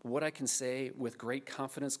 What I can say with great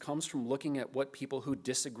confidence comes from looking at what people who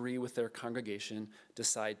disagree with their congregation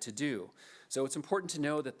decide to do. So it's important to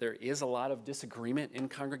know that there is a lot of disagreement in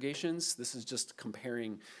congregations. This is just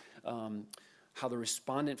comparing how the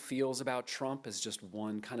respondent feels about Trump as just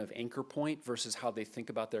one kind of anchor point versus how they think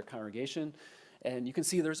about their congregation. And you can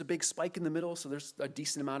see there's a big spike in the middle, so there's a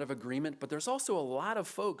decent amount of agreement, but there's also a lot of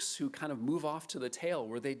folks who kind of move off to the tail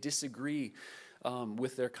where they disagree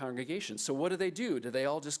with their congregation. So what do? Do they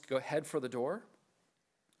all just go head for the door?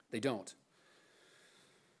 They don't.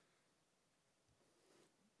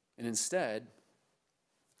 And instead,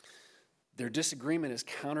 their disagreement is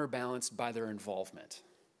counterbalanced by their involvement.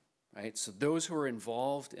 Right? So those who are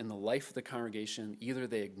involved in the life of the congregation, either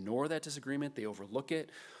they ignore that disagreement, they overlook it,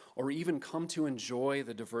 or even come to enjoy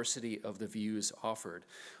the diversity of the views offered.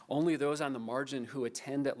 Only those on the margin who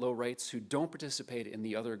attend at low rates, who don't participate in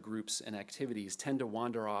the other groups and activities, tend to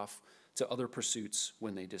wander off to other pursuits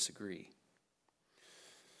when they disagree.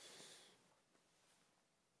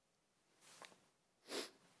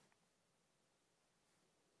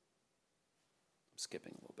 I'm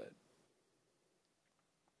skipping a little pulpit.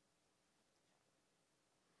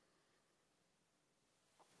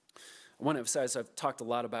 I want to emphasize, I've talked a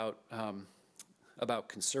lot about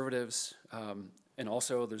conservatives, and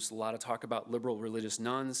also there's a lot of talk about liberal religious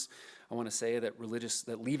nuns. I want to say that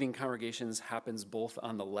leaving congregations happens both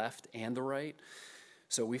on the left and the right.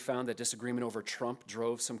 So we found that disagreement over Trump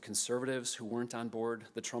drove some conservatives who weren't on board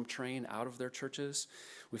the Trump train out of their churches.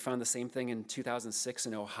 We found the same thing in 2006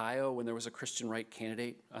 in Ohio when there was a Christian right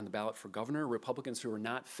candidate on the ballot for governor. Republicans who were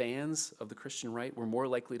not fans of the Christian right were more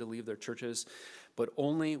likely to leave their churches, but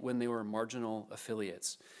only when they were marginal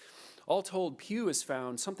affiliates. All told, Pew has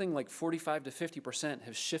found something like 45 to 50%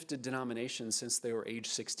 have shifted denominations since they were age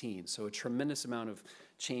 16, so a tremendous amount of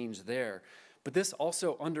change there. But this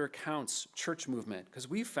also undercounts church movement, because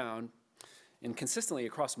we've found, and consistently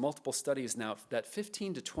across multiple studies now, that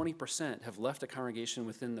 15 to 20% have left a congregation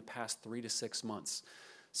within the past 3 to 6 months.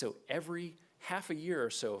 So every half a year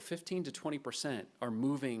or so, 15 to 20% are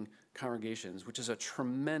moving congregations, which is a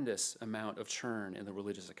tremendous amount of churn in the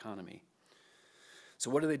religious economy.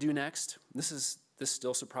 So what do they do next? This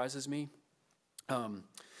still surprises me.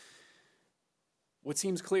 What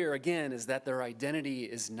seems clear, again, is that their identity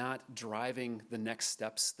is not driving the next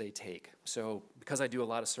steps they take. So because I do a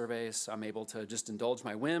lot of surveys, I'm able to just indulge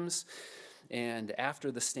my whims. And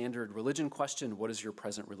after the standard religion question, what is your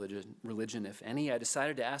present religion, if any, I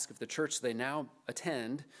decided to ask if the church they now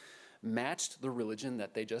attend matched the religion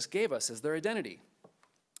that they just gave us as their identity.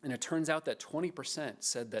 And it turns out that 20%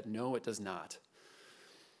 said that no, it does not.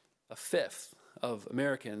 A fifth of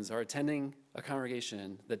Americans are attending a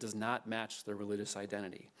congregation that does not match their religious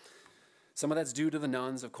identity. Some of that's due to the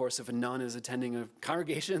nuns. Of course, if a nun is attending a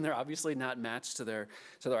congregation, they're obviously not matched to their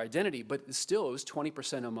identity, but still it was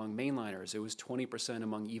 20% among mainliners. It was 20%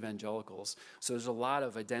 among evangelicals. So there's a lot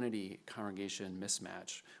of identity congregation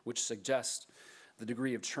mismatch, which suggests the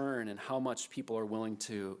degree of churn and how much people are willing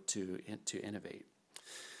to innovate.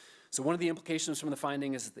 So one of the implications from the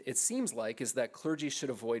finding is, it seems like, is that clergy should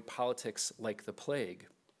avoid politics like the plague.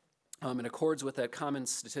 In accords with that common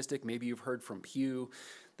statistic, maybe you've heard from Pew,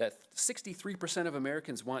 that 63% of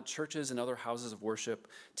Americans want churches and other houses of worship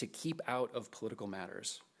to keep out of political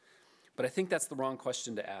matters. But I think that's the wrong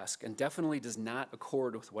question to ask, and definitely does not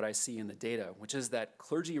accord with what I see in the data, which is that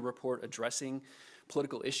clergy report addressing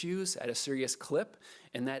political issues at a serious clip,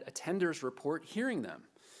 and that attenders report hearing them.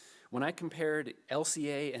 When I compared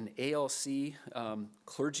LCA and ALC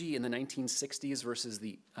clergy in the 1960s versus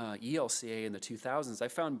the ELCA in the 2000s, I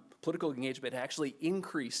found political engagement actually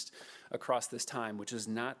increased across this time, which is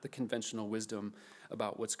not the conventional wisdom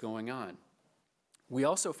about what's going on. We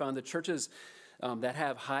also found that churches that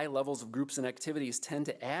have high levels of groups and activities tend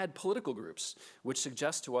to add political groups, which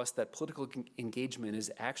suggests to us that political engagement is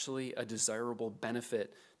actually a desirable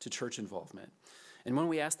benefit to church involvement. And when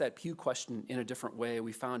we asked that Pew question in a different way,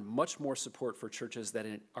 we found much more support for churches that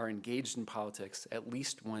are engaged in politics, at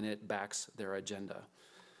least when it backs their agenda.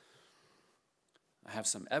 I have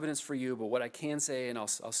some evidence for you, but what I can say, and I'll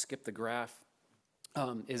skip the graph,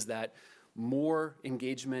 is that more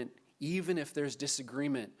engagement, even if there's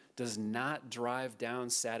disagreement, does not drive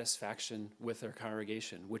down satisfaction with their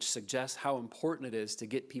congregation, which suggests how important it is to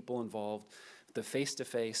get people involved, the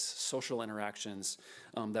face-to-face social interactions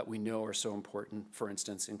that we know are so important, for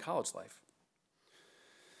instance, in college life.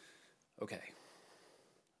 Okay,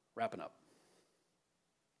 wrapping up.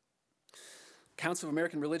 Accounts of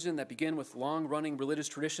American religion that begin with long-running religious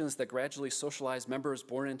traditions that gradually socialize members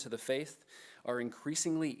born into the faith are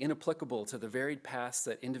increasingly inapplicable to the varied paths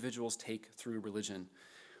that individuals take through religion.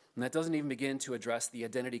 And that doesn't even begin to address the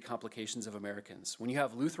identity complications of Americans. When you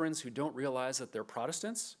have Lutherans who don't realize that they're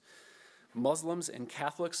Protestants, Muslims and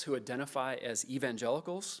Catholics who identify as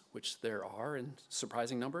evangelicals, which there are in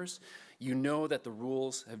surprising numbers, you know that the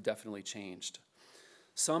rules have definitely changed.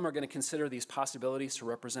 Some are going to consider these possibilities to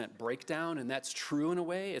represent breakdown, and that's true in a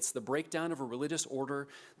way. It's the breakdown of a religious order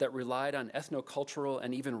that relied on ethnocultural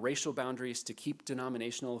and even racial boundaries to keep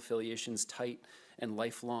denominational affiliations tight and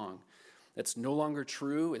lifelong. That's no longer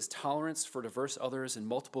true, as tolerance for diverse others and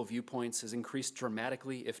multiple viewpoints has increased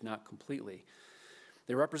dramatically, if not completely.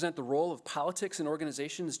 They represent the role of politics and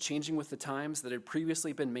organizations changing with the times that had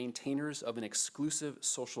previously been maintainers of an exclusive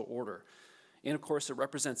social order. And of course, it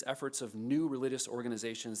represents efforts of new religious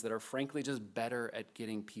organizations that are frankly just better at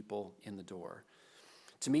getting people in the door.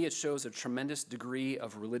 To me, it shows a tremendous degree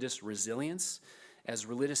of religious resilience as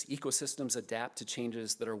religious ecosystems adapt to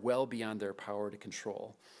changes that are well beyond their power to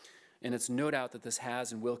control. And it's no doubt that this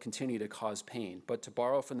has and will continue to cause pain. But to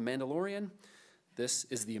borrow from The Mandalorian, this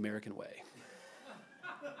is the American way.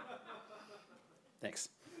 Thanks.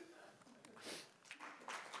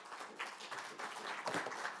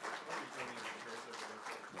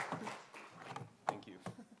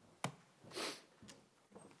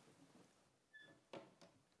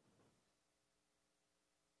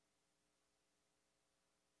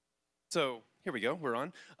 So here we go, we're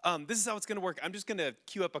on. This is how it's gonna work. I'm just gonna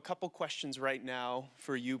queue up a couple questions right now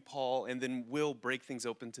for you, Paul, and then we'll break things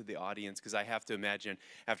open to the audience, because I have to imagine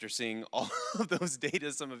after seeing all of those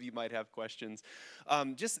data, some of you might have questions.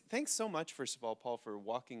 Just thanks so much, first of all, Paul, for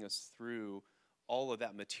walking us through all of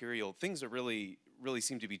that material. Things are really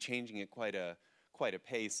seem to be changing at quite a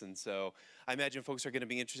pace, and so I imagine folks are going to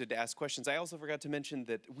be interested to ask questions. I also forgot to mention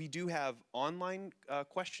that we do have online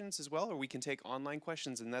questions as well, or we can take online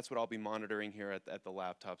questions, and that's what I'll be monitoring here at the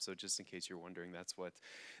laptop. So just in case you're wondering, that's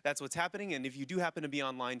what's happening. And if you do happen to be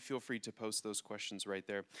online, feel free to post those questions right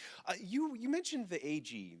there. You mentioned the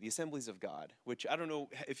AG, the Assemblies of God, which I don't know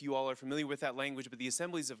if you all are familiar with that language, but the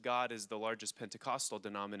Assemblies of God is the largest Pentecostal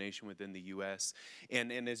denomination within the U.S.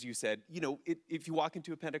 And as you said, you know, if you walk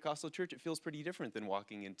into a Pentecostal church, it feels pretty different than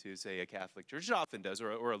walking into, say, a Catholic church. It often does,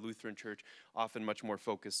 or a Lutheran church, often much more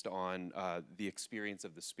focused on the experience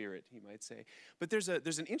of the Spirit, you might say. But there's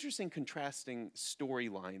an interesting contrasting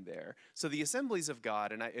storyline there. So the Assemblies of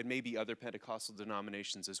God, and maybe other Pentecostal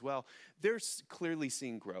denominations as well, they're clearly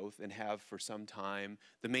seeing growth and have for some time.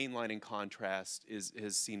 The mainline, in contrast,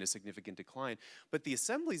 has seen a significant decline. But the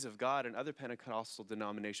Assemblies of God and other Pentecostal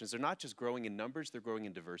denominations are not just growing in numbers, they're growing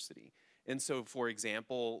in diversity. And so, for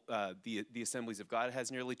example, the Assemblies of God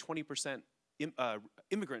has nearly 20%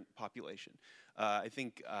 immigrant population. I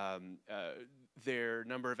think their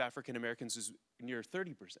number of African Americans is near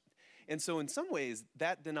 30%. And so in some ways,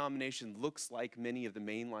 that denomination looks like many of the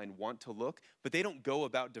mainline want to look, but they don't go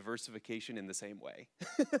about diversification in the same way,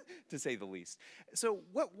 to say the least. So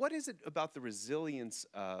what is it about the resilience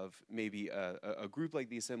of maybe a group like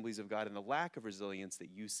the Assemblies of God and the lack of resilience that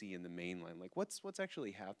you see in the mainline? Like what's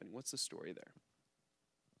actually happening? What's the story there?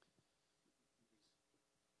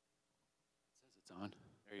 It says it's on.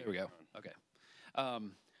 There we go. Okay.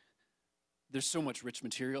 There's so much rich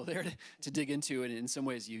material there to dig into, and in some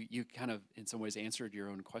ways, you kind of, in some ways, answered your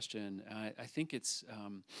own question. I think it's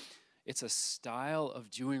a style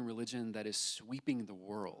of doing religion that is sweeping the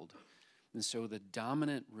world. And so the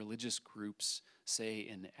dominant religious groups, say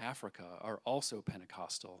in Africa, are also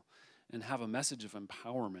Pentecostal and have a message of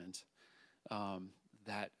empowerment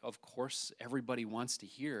that, of course, everybody wants to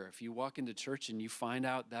hear. If you walk into church and you find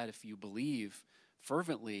out that if you believe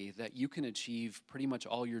fervently that you can achieve pretty much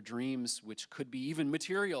all your dreams, which could be even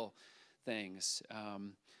material things,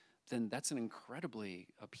 then that's an incredibly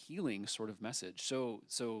appealing sort of message. So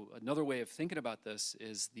another way of thinking about this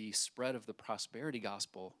is the spread of the prosperity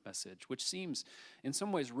gospel message, which seems in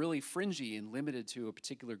some ways really fringy and limited to a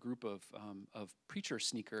particular group of preacher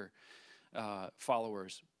sneaker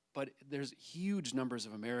followers. But there's huge numbers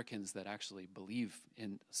of Americans that actually believe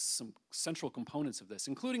in some central components of this,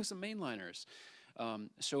 including some mainliners.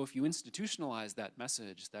 So if you institutionalize that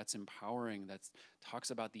message, that's empowering, that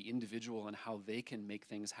talks about the individual and how they can make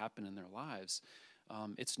things happen in their lives,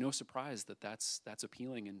 it's no surprise that that's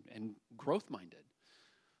appealing and growth-minded.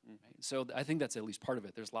 Right? So I think that's at least part of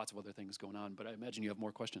it. There's lots of other things going on, but I imagine you have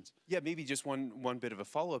more questions. Yeah, maybe just one bit of a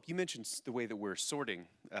follow-up. You mentioned the way that we're sorting,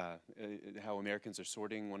 how Americans are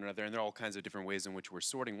sorting one another, and there are all kinds of different ways in which we're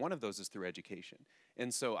sorting. One of those is through education.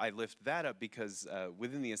 And so I lift that up because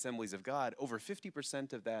within the Assemblies of God, over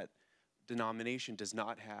 50% of that denomination does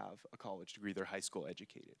not have a college degree. They're high school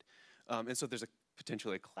educated. And so there's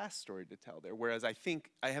potentially a class story to tell there. Whereas I think,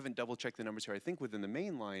 I haven't double-checked the numbers here, I think within the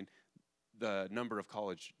main line, the number of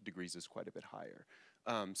college degrees is quite a bit higher.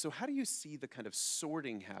 So how do you see the kind of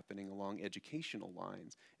sorting happening along educational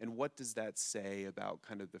lines, and what does that say about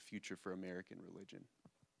kind of the future for American religion?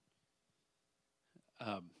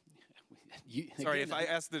 Sorry if I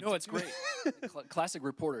asked the... No, it's great. Classic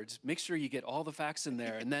reporter. Just make sure you get all the facts in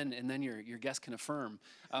there, and then your guest can affirm.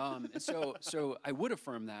 And so I would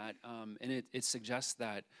affirm that, and it suggests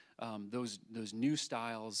that those new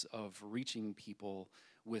styles of reaching people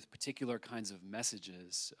with particular kinds of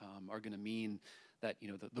messages are going to mean that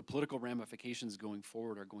the political ramifications going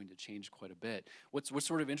forward are going to change quite a bit. What's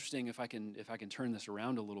sort of interesting, if I can turn this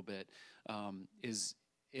around a little bit, is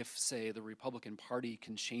if, say, the Republican Party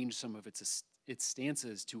can change some of its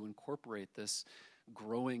stances to incorporate this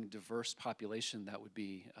growing diverse population, that would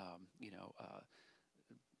be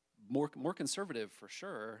more conservative for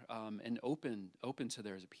sure, and open to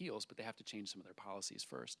their appeals, but they have to change some of their policies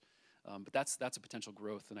first. But that's a potential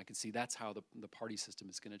growth, and I can see that's how the party system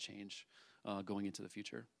is going to change going into the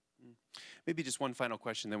future. Maybe just one final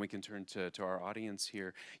question, then we can turn to our audience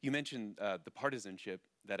here. You mentioned the partisanship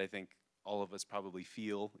that I think all of us probably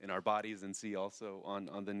feel in our bodies and see also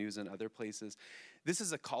on the news and other places. This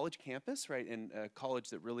is a college campus, right, and a college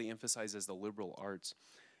that really emphasizes the liberal arts.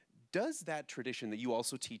 Does that tradition that you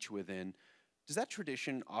also teach within, does that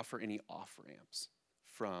tradition offer any off-ramps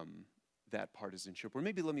from that partisanship? Or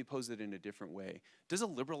maybe let me pose it in a different way. Does a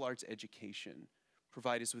liberal arts education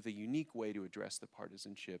provide us with a unique way to address the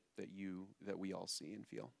partisanship that we all see and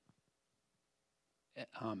feel?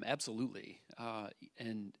 Absolutely.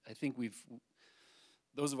 And I think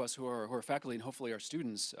those of us who are faculty and hopefully our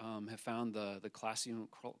students have found the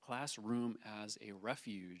classroom as a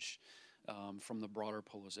refuge from the broader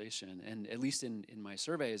polarization. And at least in my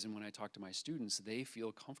surveys and when I talk to my students, they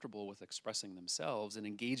feel comfortable with expressing themselves and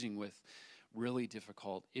engaging with really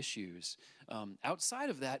difficult issues. Outside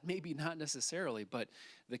of that, maybe not necessarily, but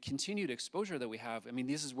the continued exposure that we have, I mean,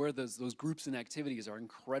 this is where those groups and activities are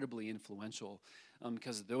incredibly influential,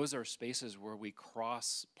 because those are spaces where we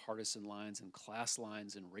cross partisan lines and class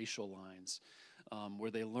lines and racial lines,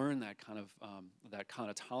 where they learn that kind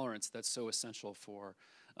of tolerance that's so essential for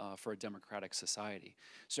a democratic society.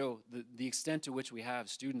 So the extent to which we have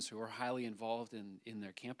students who are highly involved in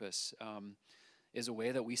their campus is a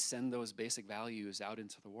way that we send those basic values out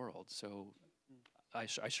into the world. So I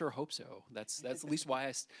sure hope so. That's at least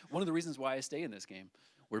why one of the reasons why I stay in this game.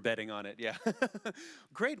 We're betting on it, yeah.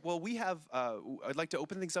 Great, well we have, I'd like to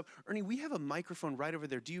open things up. Ernie, we have a microphone right over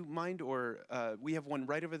there. Do you mind, or we have one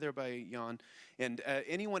right over there by Jan. And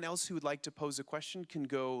anyone else who would like to pose a question can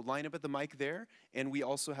go line up at the mic there. And we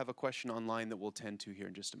also have a question online that we'll tend to here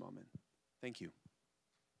in just a moment. Thank you.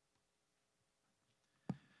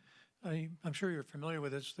 I'm sure you're familiar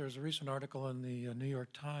with this. There's a recent article in the New York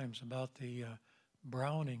Times about the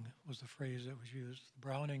browning, was the phrase that was used, the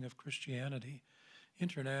browning of Christianity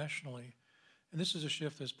internationally. And this is a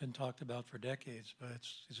shift that's been talked about for decades, but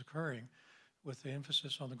it's occurring with the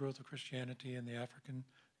emphasis on the growth of Christianity in the African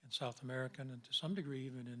and South American, and to some degree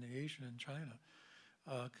even in the Asian and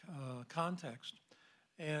China context.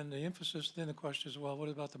 And the emphasis, then the question is, well, what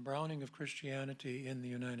about the browning of Christianity in the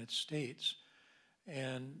United States?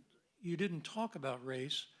 And you didn't talk about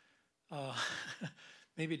race,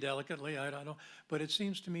 maybe delicately, I don't know, but it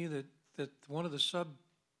seems to me that one of the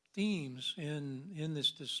sub-themes in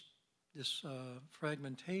this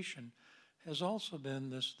fragmentation has also been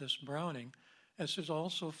this browning, as it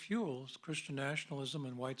also fuels Christian nationalism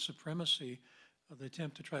and white supremacy, the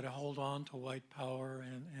attempt to try to hold on to white power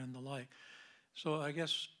and the like. So I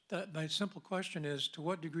guess that my simple question is, to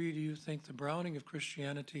what degree do you think the browning of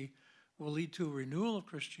Christianity will lead to a renewal of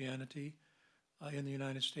Christianity in the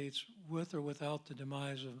United States, with or without the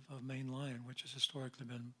demise of mainline, which has historically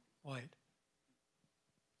been white?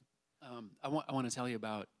 I want to tell you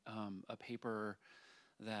about a paper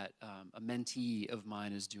that a mentee of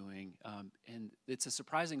mine is doing, and it's a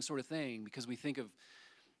surprising sort of thing, because we think of,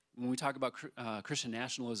 when we talk about Christian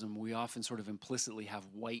nationalism, we often sort of implicitly have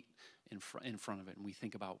white in front of it, and we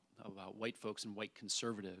think about white folks and white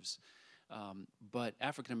conservatives. But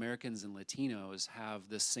African Americans and Latinos have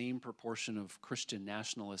the same proportion of Christian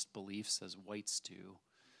nationalist beliefs as whites do.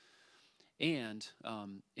 And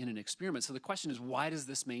in an experiment, so the question is, why does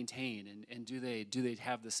this maintain, and do they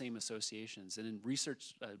have the same associations? And in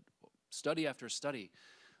research, study after study,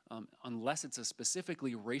 unless it's a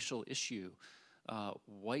specifically racial issue,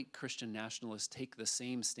 white Christian nationalists take the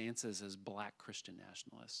same stances as black Christian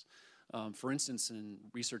nationalists. For instance, in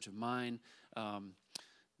research of mine,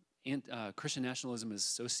 Christian nationalism is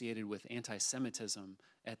associated with anti-Semitism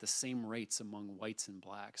at the same rates among whites and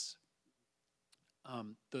blacks.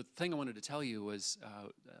 The thing I wanted to tell you was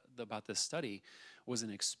about this study was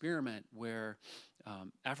an experiment where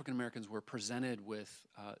African Americans were presented with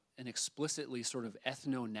an explicitly sort of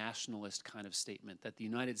ethno-nationalist kind of statement that the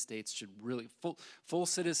United States should really, full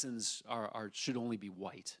citizens should only be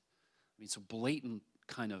white. I mean, so blatant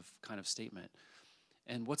kind of statement.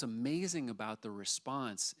 And what's amazing about the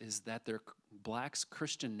response is that their blacks'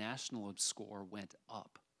 Christian nationalism score went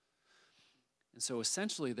up. And so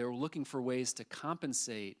essentially they were looking for ways to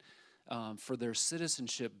compensate for their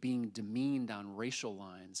citizenship being demeaned on racial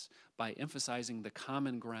lines by emphasizing the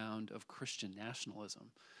common ground of Christian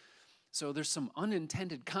nationalism. So there's some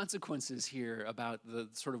unintended consequences here about the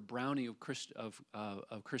sort of browning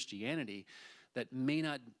of Christianity that may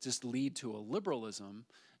not just lead to a liberalism,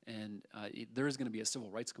 and there is going to be a civil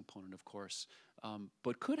rights component, of course,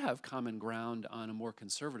 but could have common ground on a more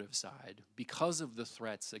conservative side because of the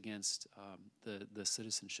threats against the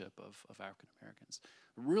citizenship of African Americans.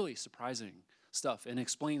 Really surprising stuff, and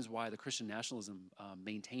explains why the Christian nationalism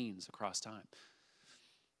maintains across time.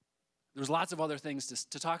 There's lots of other things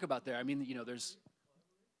to talk about there. I mean, you know, there's...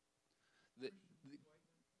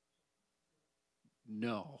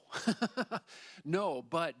 No, no,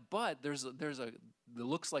 but there's it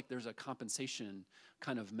looks like there's a compensation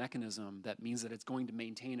kind of mechanism that means that it's going to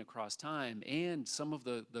maintain across time, and some of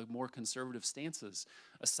the more conservative stances,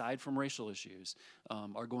 aside from racial issues,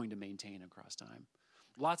 are going to maintain across time.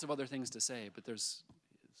 Lots of other things to say, but there's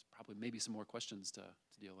probably maybe some more questions to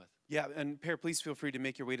deal with. Yeah, and Per, please feel free to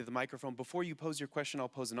make your way to the microphone. Before you pose your question, I'll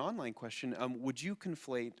pose an online question. Would you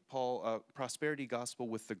conflate, Paul, prosperity gospel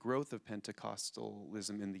with the growth of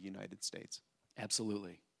Pentecostalism in the United States?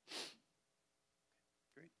 Absolutely.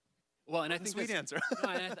 Great. Well, and I think Sweet answer. no,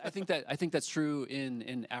 I think that's true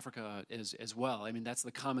in Africa as well. I mean, that's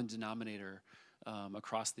the common denominator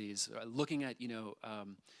across these. Looking at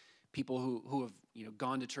people who have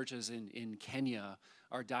gone to churches in Kenya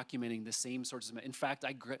are documenting the same sorts of. In fact,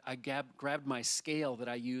 I grabbed my scale that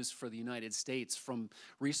I use for the United States from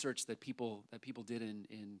research that people did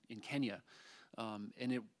in Kenya,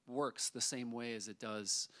 and it works the same way as it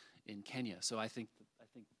does in Kenya. So I think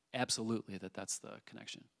absolutely that's the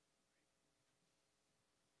connection.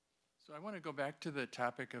 So I want to go back to the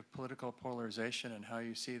topic of political polarization and how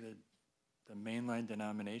you see the mainline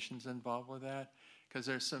denominations involved with that. Because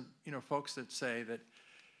there's some, folks that say that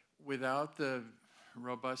without the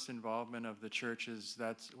robust involvement of the churches,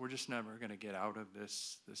 we're just never going to get out of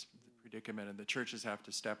this predicament, and the churches have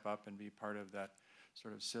to step up and be part of that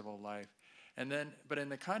sort of civil life. And then, but in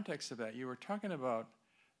the context of that, you were talking about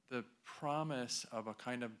the promise of a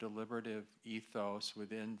kind of deliberative ethos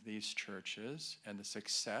within these churches and the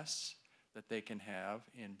success that they can have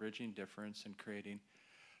in bridging difference and creating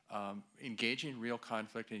engaging real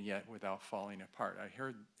conflict, and yet without falling apart.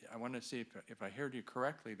 I want to see if I heard you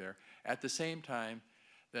correctly there. At the same time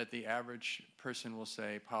that the average person will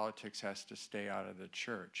say politics has to stay out of the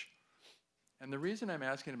church. And the reason I'm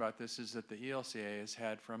asking about this is that the ELCA has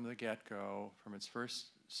had from the get-go, from its first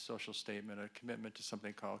social statement, a commitment to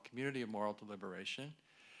something called community of moral deliberation,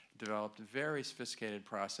 developed a very sophisticated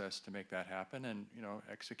process to make that happen, and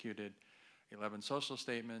executed 11 social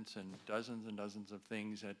statements and dozens of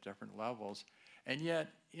things at different levels. And yet,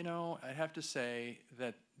 I have to say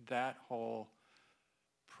that whole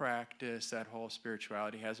practice, that whole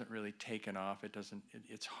spirituality hasn't really taken off.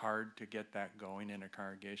 It's hard to get that going in a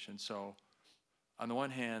congregation. So on the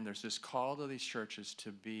one hand, there's this call to these churches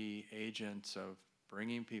to be agents of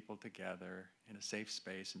bringing people together in a safe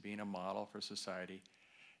space and being a model for society.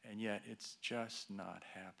 And yet it's just not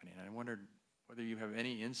happening. I wondered whether you have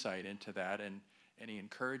any insight into that and any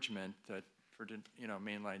encouragement for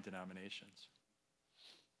mainline denominations.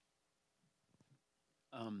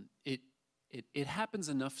 It happens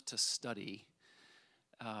enough to study,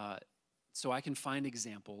 so I can find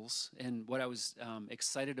examples. And what I was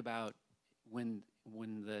excited about when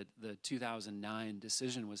the 2009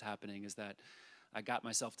 decision was happening is that I got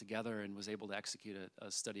myself together and was able to execute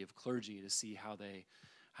a study of clergy to see how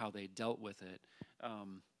they dealt with it.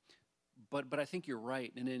 But I think you're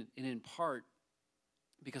right, and in part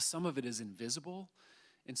because some of it is invisible,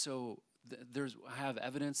 and so I have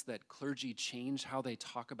evidence that clergy change how they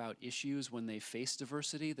talk about issues when they face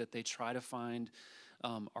diversity, that they try to find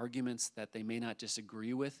arguments that they may not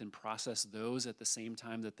disagree with and process those at the same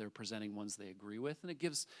time that they're presenting ones they agree with, and it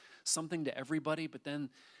gives something to everybody. But then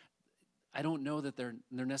I don't know that they're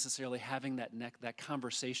necessarily having that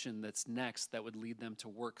conversation that's next that would lead them to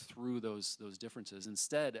work through those differences.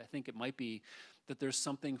 Instead, I think it might be that there's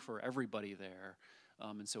something for everybody there,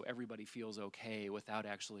 and so everybody feels okay without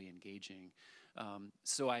actually engaging.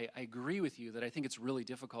 So I agree with you that I think it's really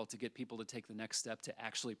difficult to get people to take the next step to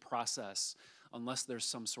actually process, unless there's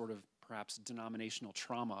some sort of perhaps denominational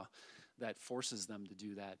trauma that forces them to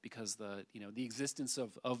do that, because the existence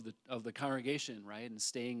of the congregation, right, and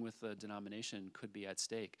staying with the denomination could be at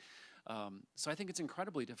stake. So I think it's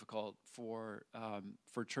incredibly difficult for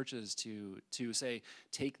churches to say,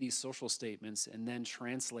 take these social statements and then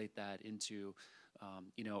translate that into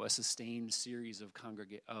a sustained series of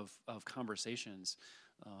conversations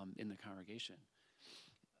in the congregation.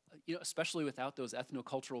 Especially without those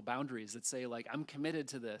ethnocultural boundaries that say, like, I'm committed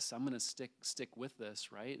to this, I'm going to stick with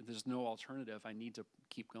this, right? There's no alternative, I need to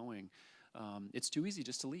keep going. It's too easy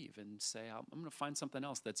just to leave and say, I'm going to find something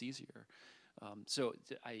else that's easier. I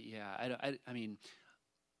mean,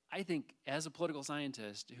 I think as a political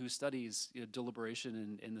scientist who studies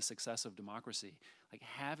deliberation and the success of democracy, like,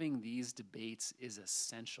 having these debates is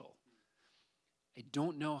essential. I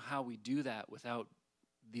don't know how we do that without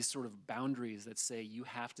these sort of boundaries that say you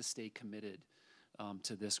have to stay committed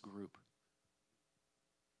to this group.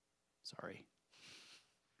 Sorry.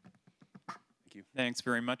 Thank you. Thanks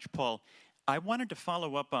very much, Paul. I wanted to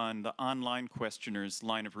follow up on the online questioner's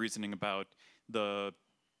line of reasoning about the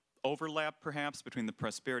overlap perhaps between the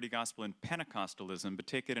prosperity gospel and Pentecostalism, but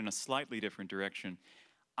take it in a slightly different direction.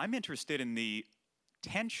 I'm interested in the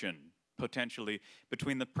tension, potentially,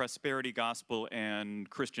 between the prosperity gospel and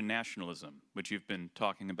Christian nationalism, which you've been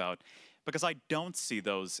talking about, because I don't see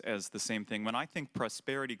those as the same thing. When I think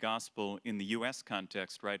prosperity gospel in the U.S.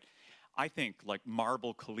 context, right, I think like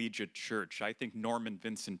Marble Collegiate Church. I think Norman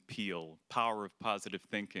Vincent Peale, Power of Positive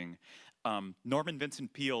Thinking. Norman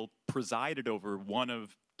Vincent Peale presided over one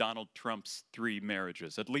of Donald Trump's 3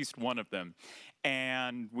 marriages, at least one of them,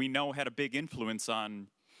 and we know had a big influence on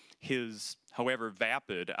his, however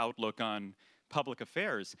vapid, outlook on public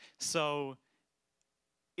affairs. So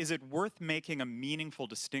is it worth making a meaningful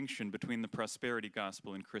distinction between the prosperity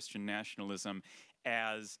gospel and Christian nationalism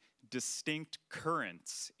as distinct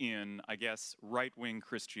currents in, I guess, right-wing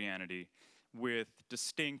Christianity with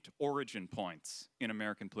distinct origin points in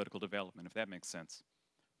American political development, if that makes sense?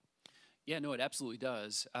 Yeah, no, it absolutely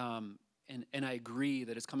does. And I agree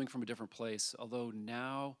that it's coming from a different place, although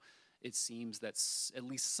now it seems that at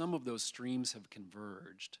least some of those streams have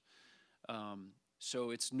converged.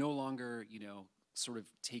 So it's no longer, sort of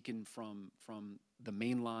taken from the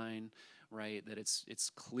main line, right? That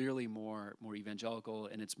it's clearly more evangelical,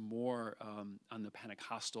 and it's more on the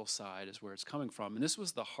Pentecostal side is where it's coming from. And this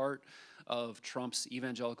was the heart of Trump's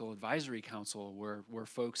Evangelical Advisory Council, where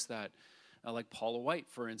folks that like Paula White,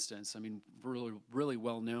 for instance, I mean, really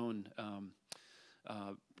well-known,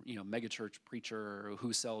 megachurch preacher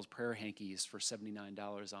who sells prayer hankies for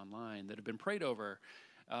 $79 online that have been prayed over.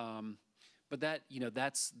 But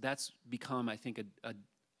that's become, I think,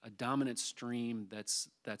 a dominant stream that's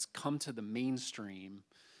come to the mainstream,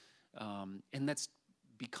 and that's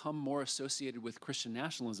become more associated with Christian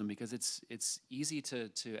nationalism because it's easy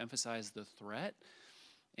to emphasize the threat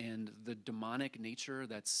and the demonic nature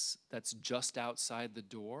that's just outside the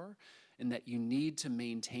door, and that you need to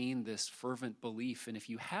maintain this fervent belief. And if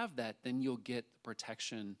you have that, then you'll get the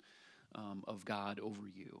protection of God over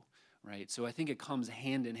you, right? So I think it comes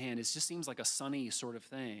hand in hand. It just seems like a sunny sort of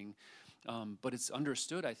thing, but it's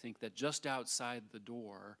understood, I think, that just outside the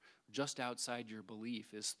door, just outside your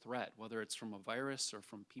belief is threat, whether it's from a virus or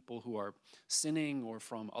from people who are sinning or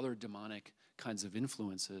from other demonic kinds of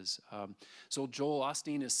influences. So Joel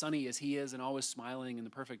Osteen, as sunny as he is and always smiling and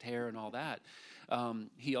the perfect hair and all that,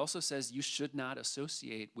 he also says you should not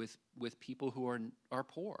associate with people who are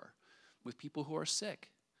poor, with people who are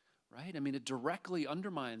sick, right? I mean, it directly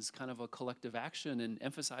undermines kind of a collective action and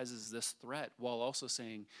emphasizes this threat while also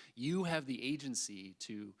saying you have the agency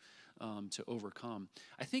to overcome.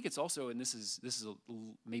 I think it's also, and this is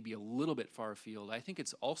maybe a little bit far afield, I think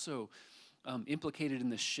it's also implicated in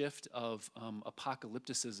the shift of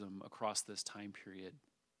apocalypticism across this time period.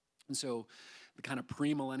 And so the kind of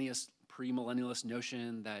premillennialist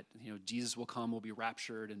notion that Jesus will come, we'll be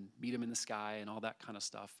raptured and meet him in the sky and all that kind of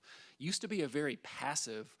stuff used to be a very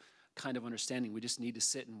passive kind of understanding. We just need to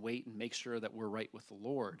sit and wait and make sure that we're right with the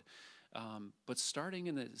Lord. But starting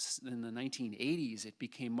in the 1980s, it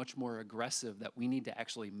became much more aggressive that we need to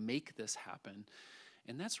actually make this happen.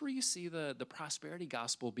 And that's where you see the prosperity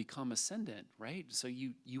gospel become ascendant, right? So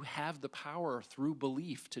you have the power through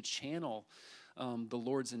belief to channel the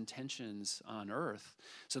Lord's intentions on earth.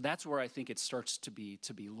 So that's where I think it starts to be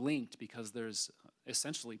linked, because there's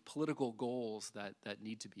essentially political goals that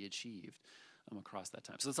need to be achieved across that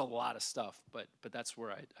time. So it's a lot of stuff, but that's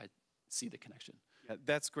where I see the connection. Yeah,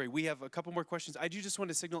 that's great. We have a couple more questions. I do just want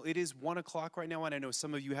to signal it is 1 o'clock right now, and I know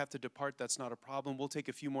some of you have to depart. That's not a problem. We'll take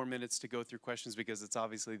a few more minutes to go through questions because it's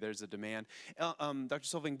obviously there's a demand. Dr.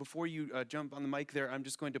 Solving, before you jump on the mic there, I'm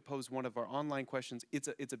just going to pose one of our online questions.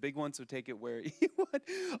 It's a big one, so take it where you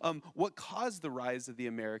want. What caused the rise of the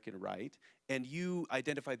American right? And you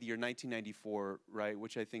identified the year 1994, right,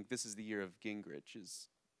 which I think this is the year of Gingrich's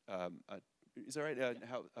is that right?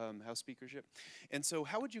 House speakership. And so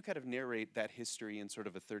how would you kind of narrate that history in sort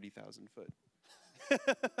of a 30,000 foot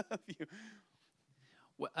view?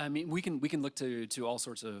 Well, I mean, we can look to all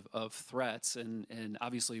sorts of threats, and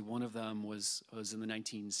obviously one of them was in the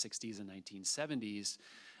 1960s and 1970s.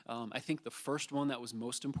 I think the first one that was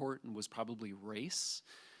most important was probably race,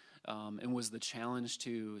 and was the challenge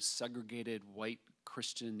to segregated white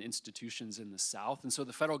Christian institutions in the South. And so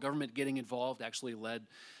the federal government getting involved actually led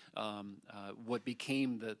what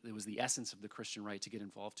became it was the essence of the Christian right to get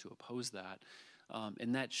involved to oppose that.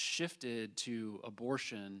 And that shifted to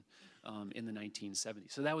abortion in the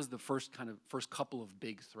 1970s. So that was the first couple of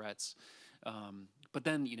big threats. But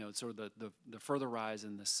then, sort of the further rise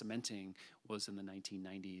and the cementing was in the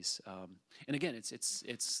 1990s. And again,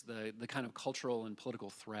 it's the kind of cultural and political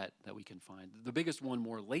threat that we can find. The biggest one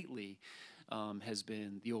more lately has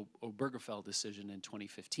been the Obergefell decision in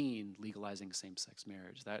 2015, legalizing same-sex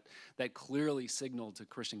marriage. That clearly signaled to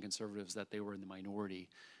Christian conservatives that they were in the minority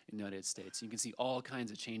in the United States. You can see all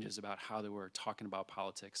kinds of changes about how they were talking about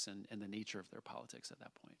politics and the nature of their politics at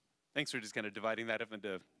that point. Thanks for just kind of dividing that up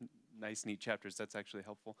into nice, neat chapters. That's actually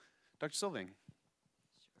helpful. Dr. Solving.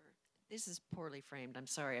 Sure. This is poorly framed. I'm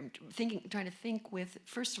sorry. I'm trying to think with,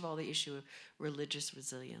 first of all, the issue of religious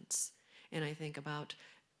resilience. And I think about,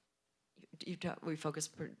 we focus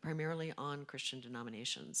primarily on Christian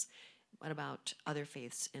denominations. What about other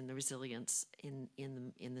faiths and the resilience in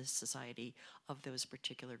the society of those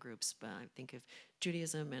particular groups? But I think of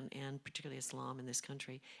Judaism and particularly Islam in this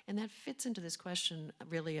country. And that fits into this question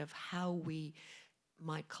really of how we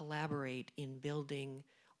might collaborate in building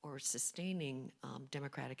or sustaining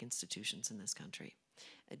democratic institutions in this country.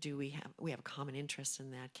 Do we have a common interest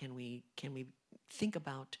in that? Can we think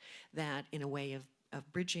about that in a way of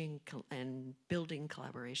bridging and building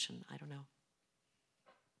collaboration? I don't know.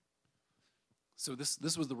 So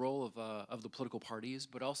this was the role of the political parties,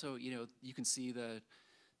 but also, you can see the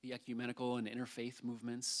ecumenical and interfaith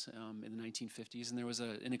movements in the 1950s, and there was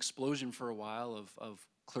an explosion for a while of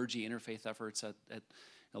clergy interfaith efforts at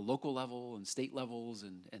a local level and state levels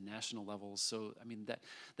and national levels. So I mean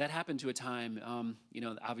that happened to a time.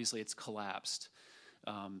 Obviously it's collapsed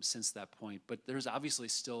since that point, but there's obviously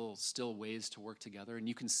still ways to work together, and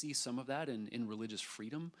you can see some of that in religious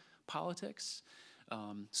freedom politics.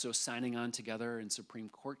 So signing on together in Supreme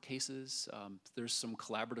Court cases, there's some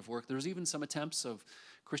collaborative work. There's even some attempts of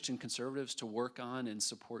Christian conservatives to work on and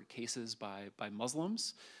support cases by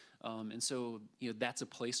Muslims. And so, that's a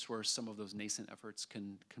place where some of those nascent efforts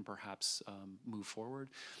can perhaps move forward.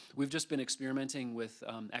 We've just been experimenting with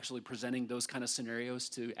actually presenting those kind of scenarios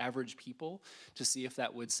to average people to see if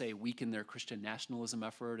that would, say, weaken their Christian nationalism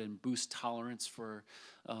effort and boost tolerance for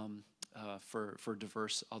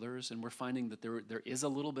diverse others. And we're finding that there is a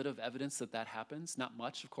little bit of evidence that happens. Not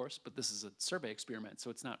much, of course, but this is a survey experiment,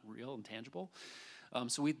 so it's not real and tangible.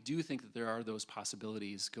 So we do think that there are those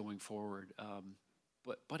possibilities going forward.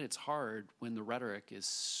 But it's hard when the rhetoric is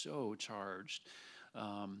so charged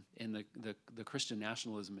and the Christian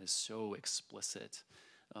nationalism is so explicit.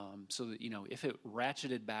 So that, if it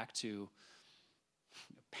ratcheted back to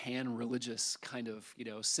pan-religious kind of,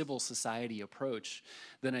 civil society approach,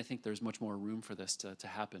 then I think there's much more room for this to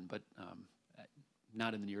happen, but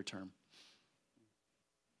not in the near term.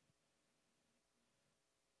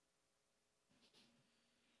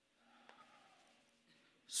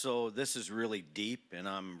 So this is really deep, and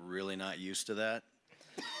I'm really not used to that.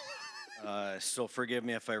 So forgive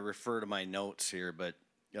me if I refer to my notes here, but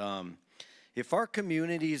if our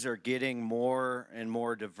communities are getting more and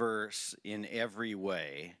more diverse in every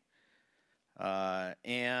way,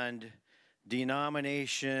 and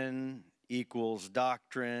denomination equals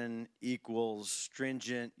doctrine equals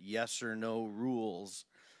stringent yes or no rules,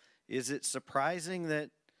 is it surprising that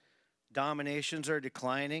denominations are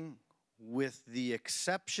declining, with the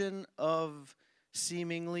exception of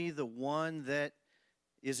seemingly the one that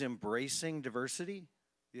is embracing diversity,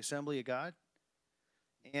 the Assembly of God?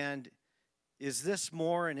 And is this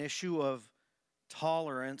more an issue of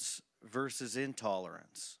tolerance versus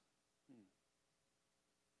intolerance?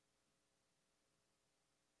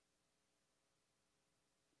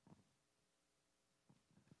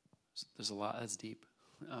 There's a lot that's deep.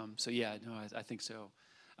 So yeah, no, I think so.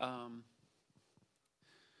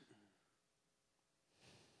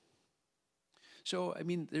 So I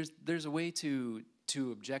mean, there's a way to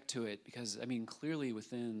object to it, because I mean, clearly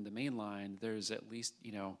within the main line, there's at least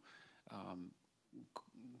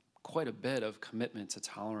quite a bit of commitment to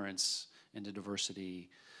tolerance and to diversity.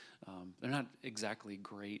 They're not exactly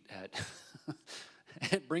great at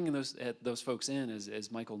at bringing those folks in,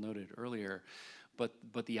 as Michael noted earlier, but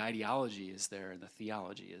the ideology is there and the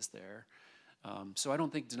theology is there. So I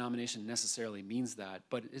don't think denomination necessarily means that,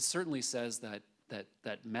 but it certainly says that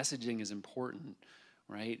messaging is important,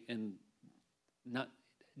 right? And not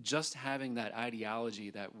just having that ideology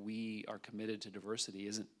that we are committed to diversity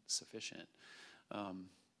isn't sufficient.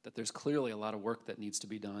 That there's clearly a lot of work that needs to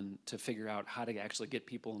be done to figure out how to actually get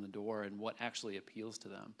people in the door and what actually appeals to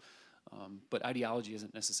them. But ideology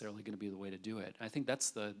isn't necessarily going to be the way to do it. I think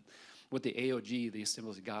that's what the AOG, the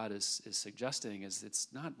Assemblies of God, is suggesting, is it's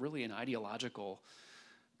not really an ideological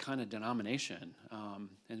kind of denomination,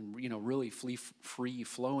 and really free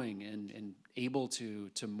flowing and able to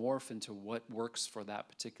morph into what works for that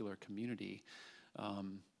particular community.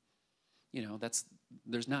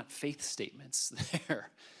 there's not faith statements there.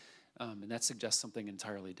 And that suggests something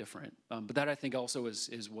entirely different. But that, I think, also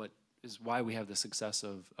is why we have the success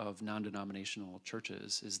of non-denominational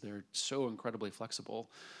churches, is they're so incredibly flexible,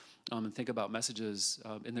 and think about messages,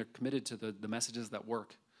 and they're committed to the messages that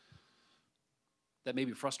work. That may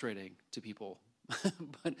be frustrating to people,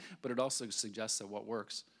 but it also suggests that what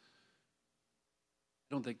works.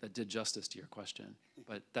 I don't think that did justice to your question,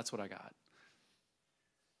 but that's what I got.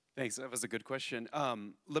 Thanks, that was a good question.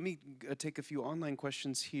 Let me take a few online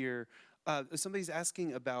questions here. Somebody's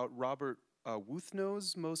asking about Robert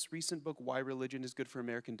Wuthnow's most recent book, Why Religion is Good for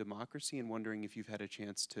American Democracy, and wondering if you've had a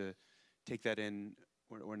chance to take that in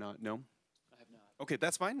or not. No? I have not. Okay,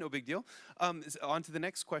 that's fine, no big deal. On to the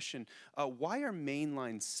next question. Why are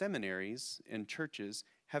mainline seminaries and churches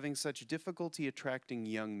having such difficulty attracting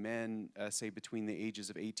young men, say between the ages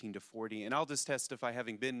of 18 to 40? And I'll just testify,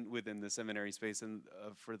 having been within the seminary space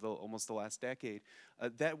for almost the last decade,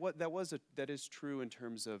 that is true in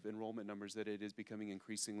terms of enrollment numbers, that it is becoming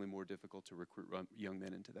increasingly more difficult to recruit young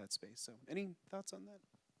men into that space. So any thoughts on that?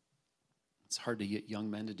 It's hard to get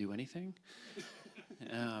young men to do anything.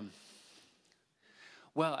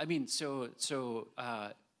 Well, I mean,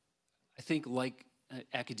 I think, like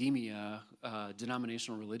academia,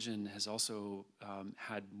 denominational religion has also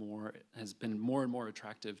has been more and more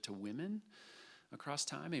attractive to women across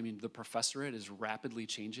time. I mean, the professorate is rapidly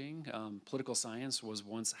changing. Political science was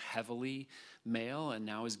once heavily male and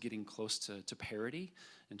now is getting close to parity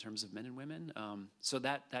in terms of men and women. So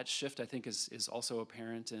that shift, I think, is also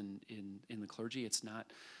apparent in the clergy. It's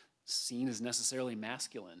not seen as necessarily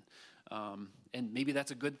masculine. And maybe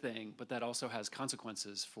that's a good thing, but that also has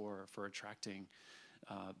consequences for attracting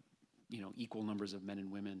equal numbers of men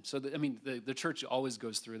and women. So, the church always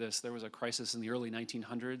goes through this. There was a crisis in the early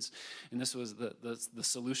 1900s, and this was the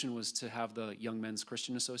solution was to have the Young Men's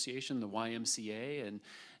Christian Association, the YMCA,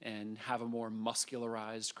 and have a more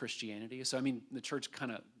muscularized Christianity. So, the church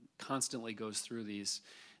kind of constantly goes through these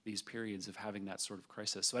periods of having that sort of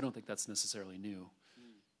crisis. So I don't think that's necessarily new.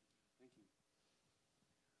 Thank you.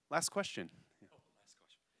 Last question. Oh, last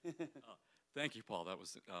question. Thank you, Paul. That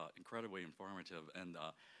was incredibly informative. And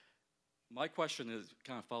my question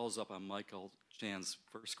kind of follows up on Michael Chan's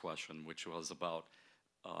first question, which was about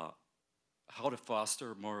how to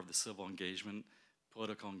foster more of the civil engagement,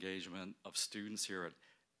 political engagement of students here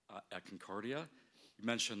at Concordia. You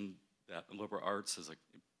mentioned that liberal arts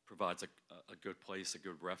provides a good place, a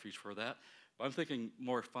good refuge for that. But I'm thinking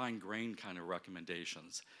more fine-grained kind of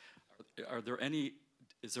recommendations. Is there any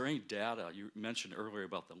data, you mentioned earlier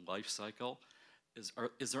about the life cycle, is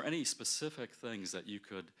there any specific things that you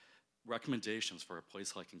could, recommendations for a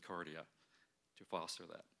place like Concordia to foster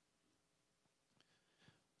that?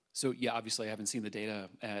 So yeah, obviously I haven't seen the data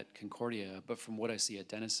at Concordia, but from what I see at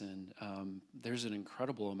Denison, there's an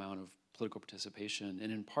incredible amount of political participation,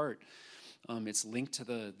 and in part, it's linked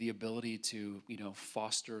to the ability to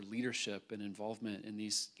foster leadership and involvement in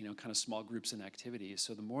these kind of small groups and activities.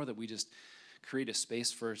 So the more that we just create a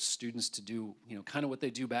space for students to do kind of what they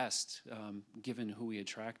do best, given who we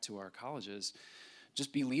attract to our colleges,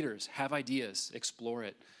 just be leaders, have ideas, explore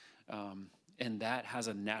it. And that has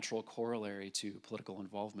a natural corollary to political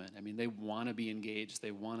involvement. They want to be engaged.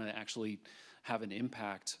 They want to actually have an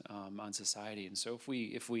impact on society. And so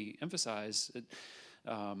if we emphasize it,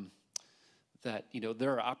 that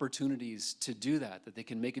there are opportunities to do that they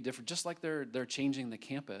can make a difference, just like they're changing the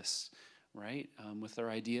campus, right? With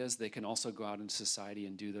their ideas, they can also go out into society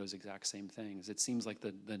and do those exact same things. It seems like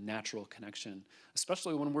the natural connection,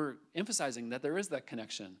 especially when we're emphasizing that there is that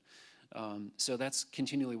connection. So that's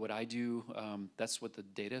continually what I do. That's what the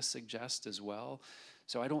data suggests as well.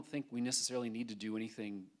 So I don't think we necessarily need to do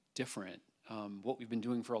anything different. What we've been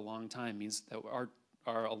doing for a long time means that our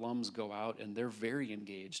alums go out and they're very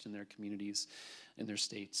engaged in their communities, in their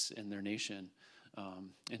states, in their nation,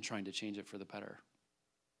 and trying to change it for the better.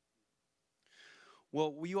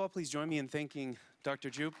 Well, will you all please join me in thanking Dr.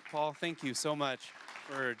 Djupe? Paul, thank you so much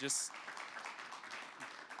for just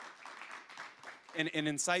an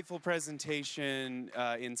insightful presentation,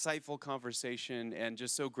 insightful conversation, and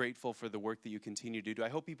just so grateful for the work that you continue to do. I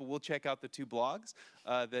hope people will check out the two blogs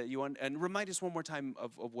that you want, and remind us one more time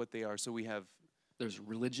of what they are so we have. There's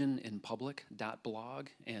religioninpublic.blog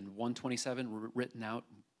and 127 written out,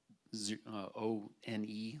 ONE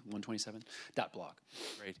 127.blog.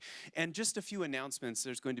 Great. And just a few announcements.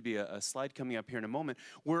 There's going to be a slide coming up here in a moment.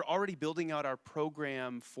 We're already building out our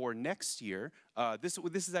program for next year. this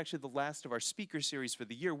is actually the last of our speaker series for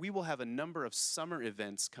the year. We will have a number of summer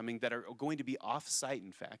events coming that are going to be off-site,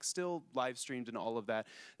 in fact, still live streamed and all of that.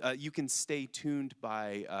 You can stay tuned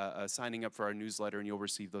by signing up for our newsletter, and you'll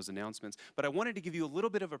receive those announcements. But I wanted to give you a little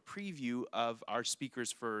bit of a preview of our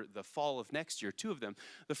speakers for the fall of next year, 2 of them.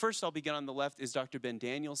 The first I'll begin on the left is Dr. Ben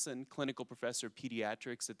Danielson, clinical professor of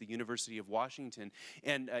pediatrics at the University of Washington.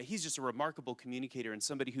 And he's just a remarkable communicator and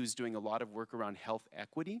somebody who's doing a lot of work around health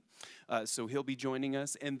equity. So he'll be joining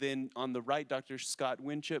us. And then on the right, Dr. Scott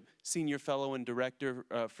Winship, Senior Fellow and Director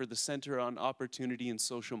for the Center on Opportunity and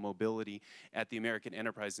Social Mobility at the American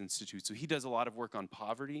Enterprise Institute. So he does a lot of work on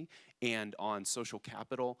poverty and on social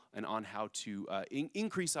capital and on how to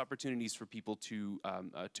increase opportunities for people to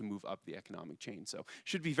move up the economic chain. So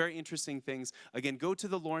should be very interesting things. Again, go to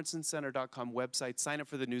the lawrencencenter.com website, sign up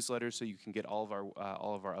for the newsletter so you can get all of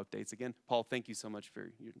our updates. Again, Paul, thank you so much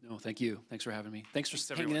for your... No, thank you. Thanks for having me. Thanks for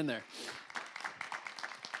hanging everyone. in there.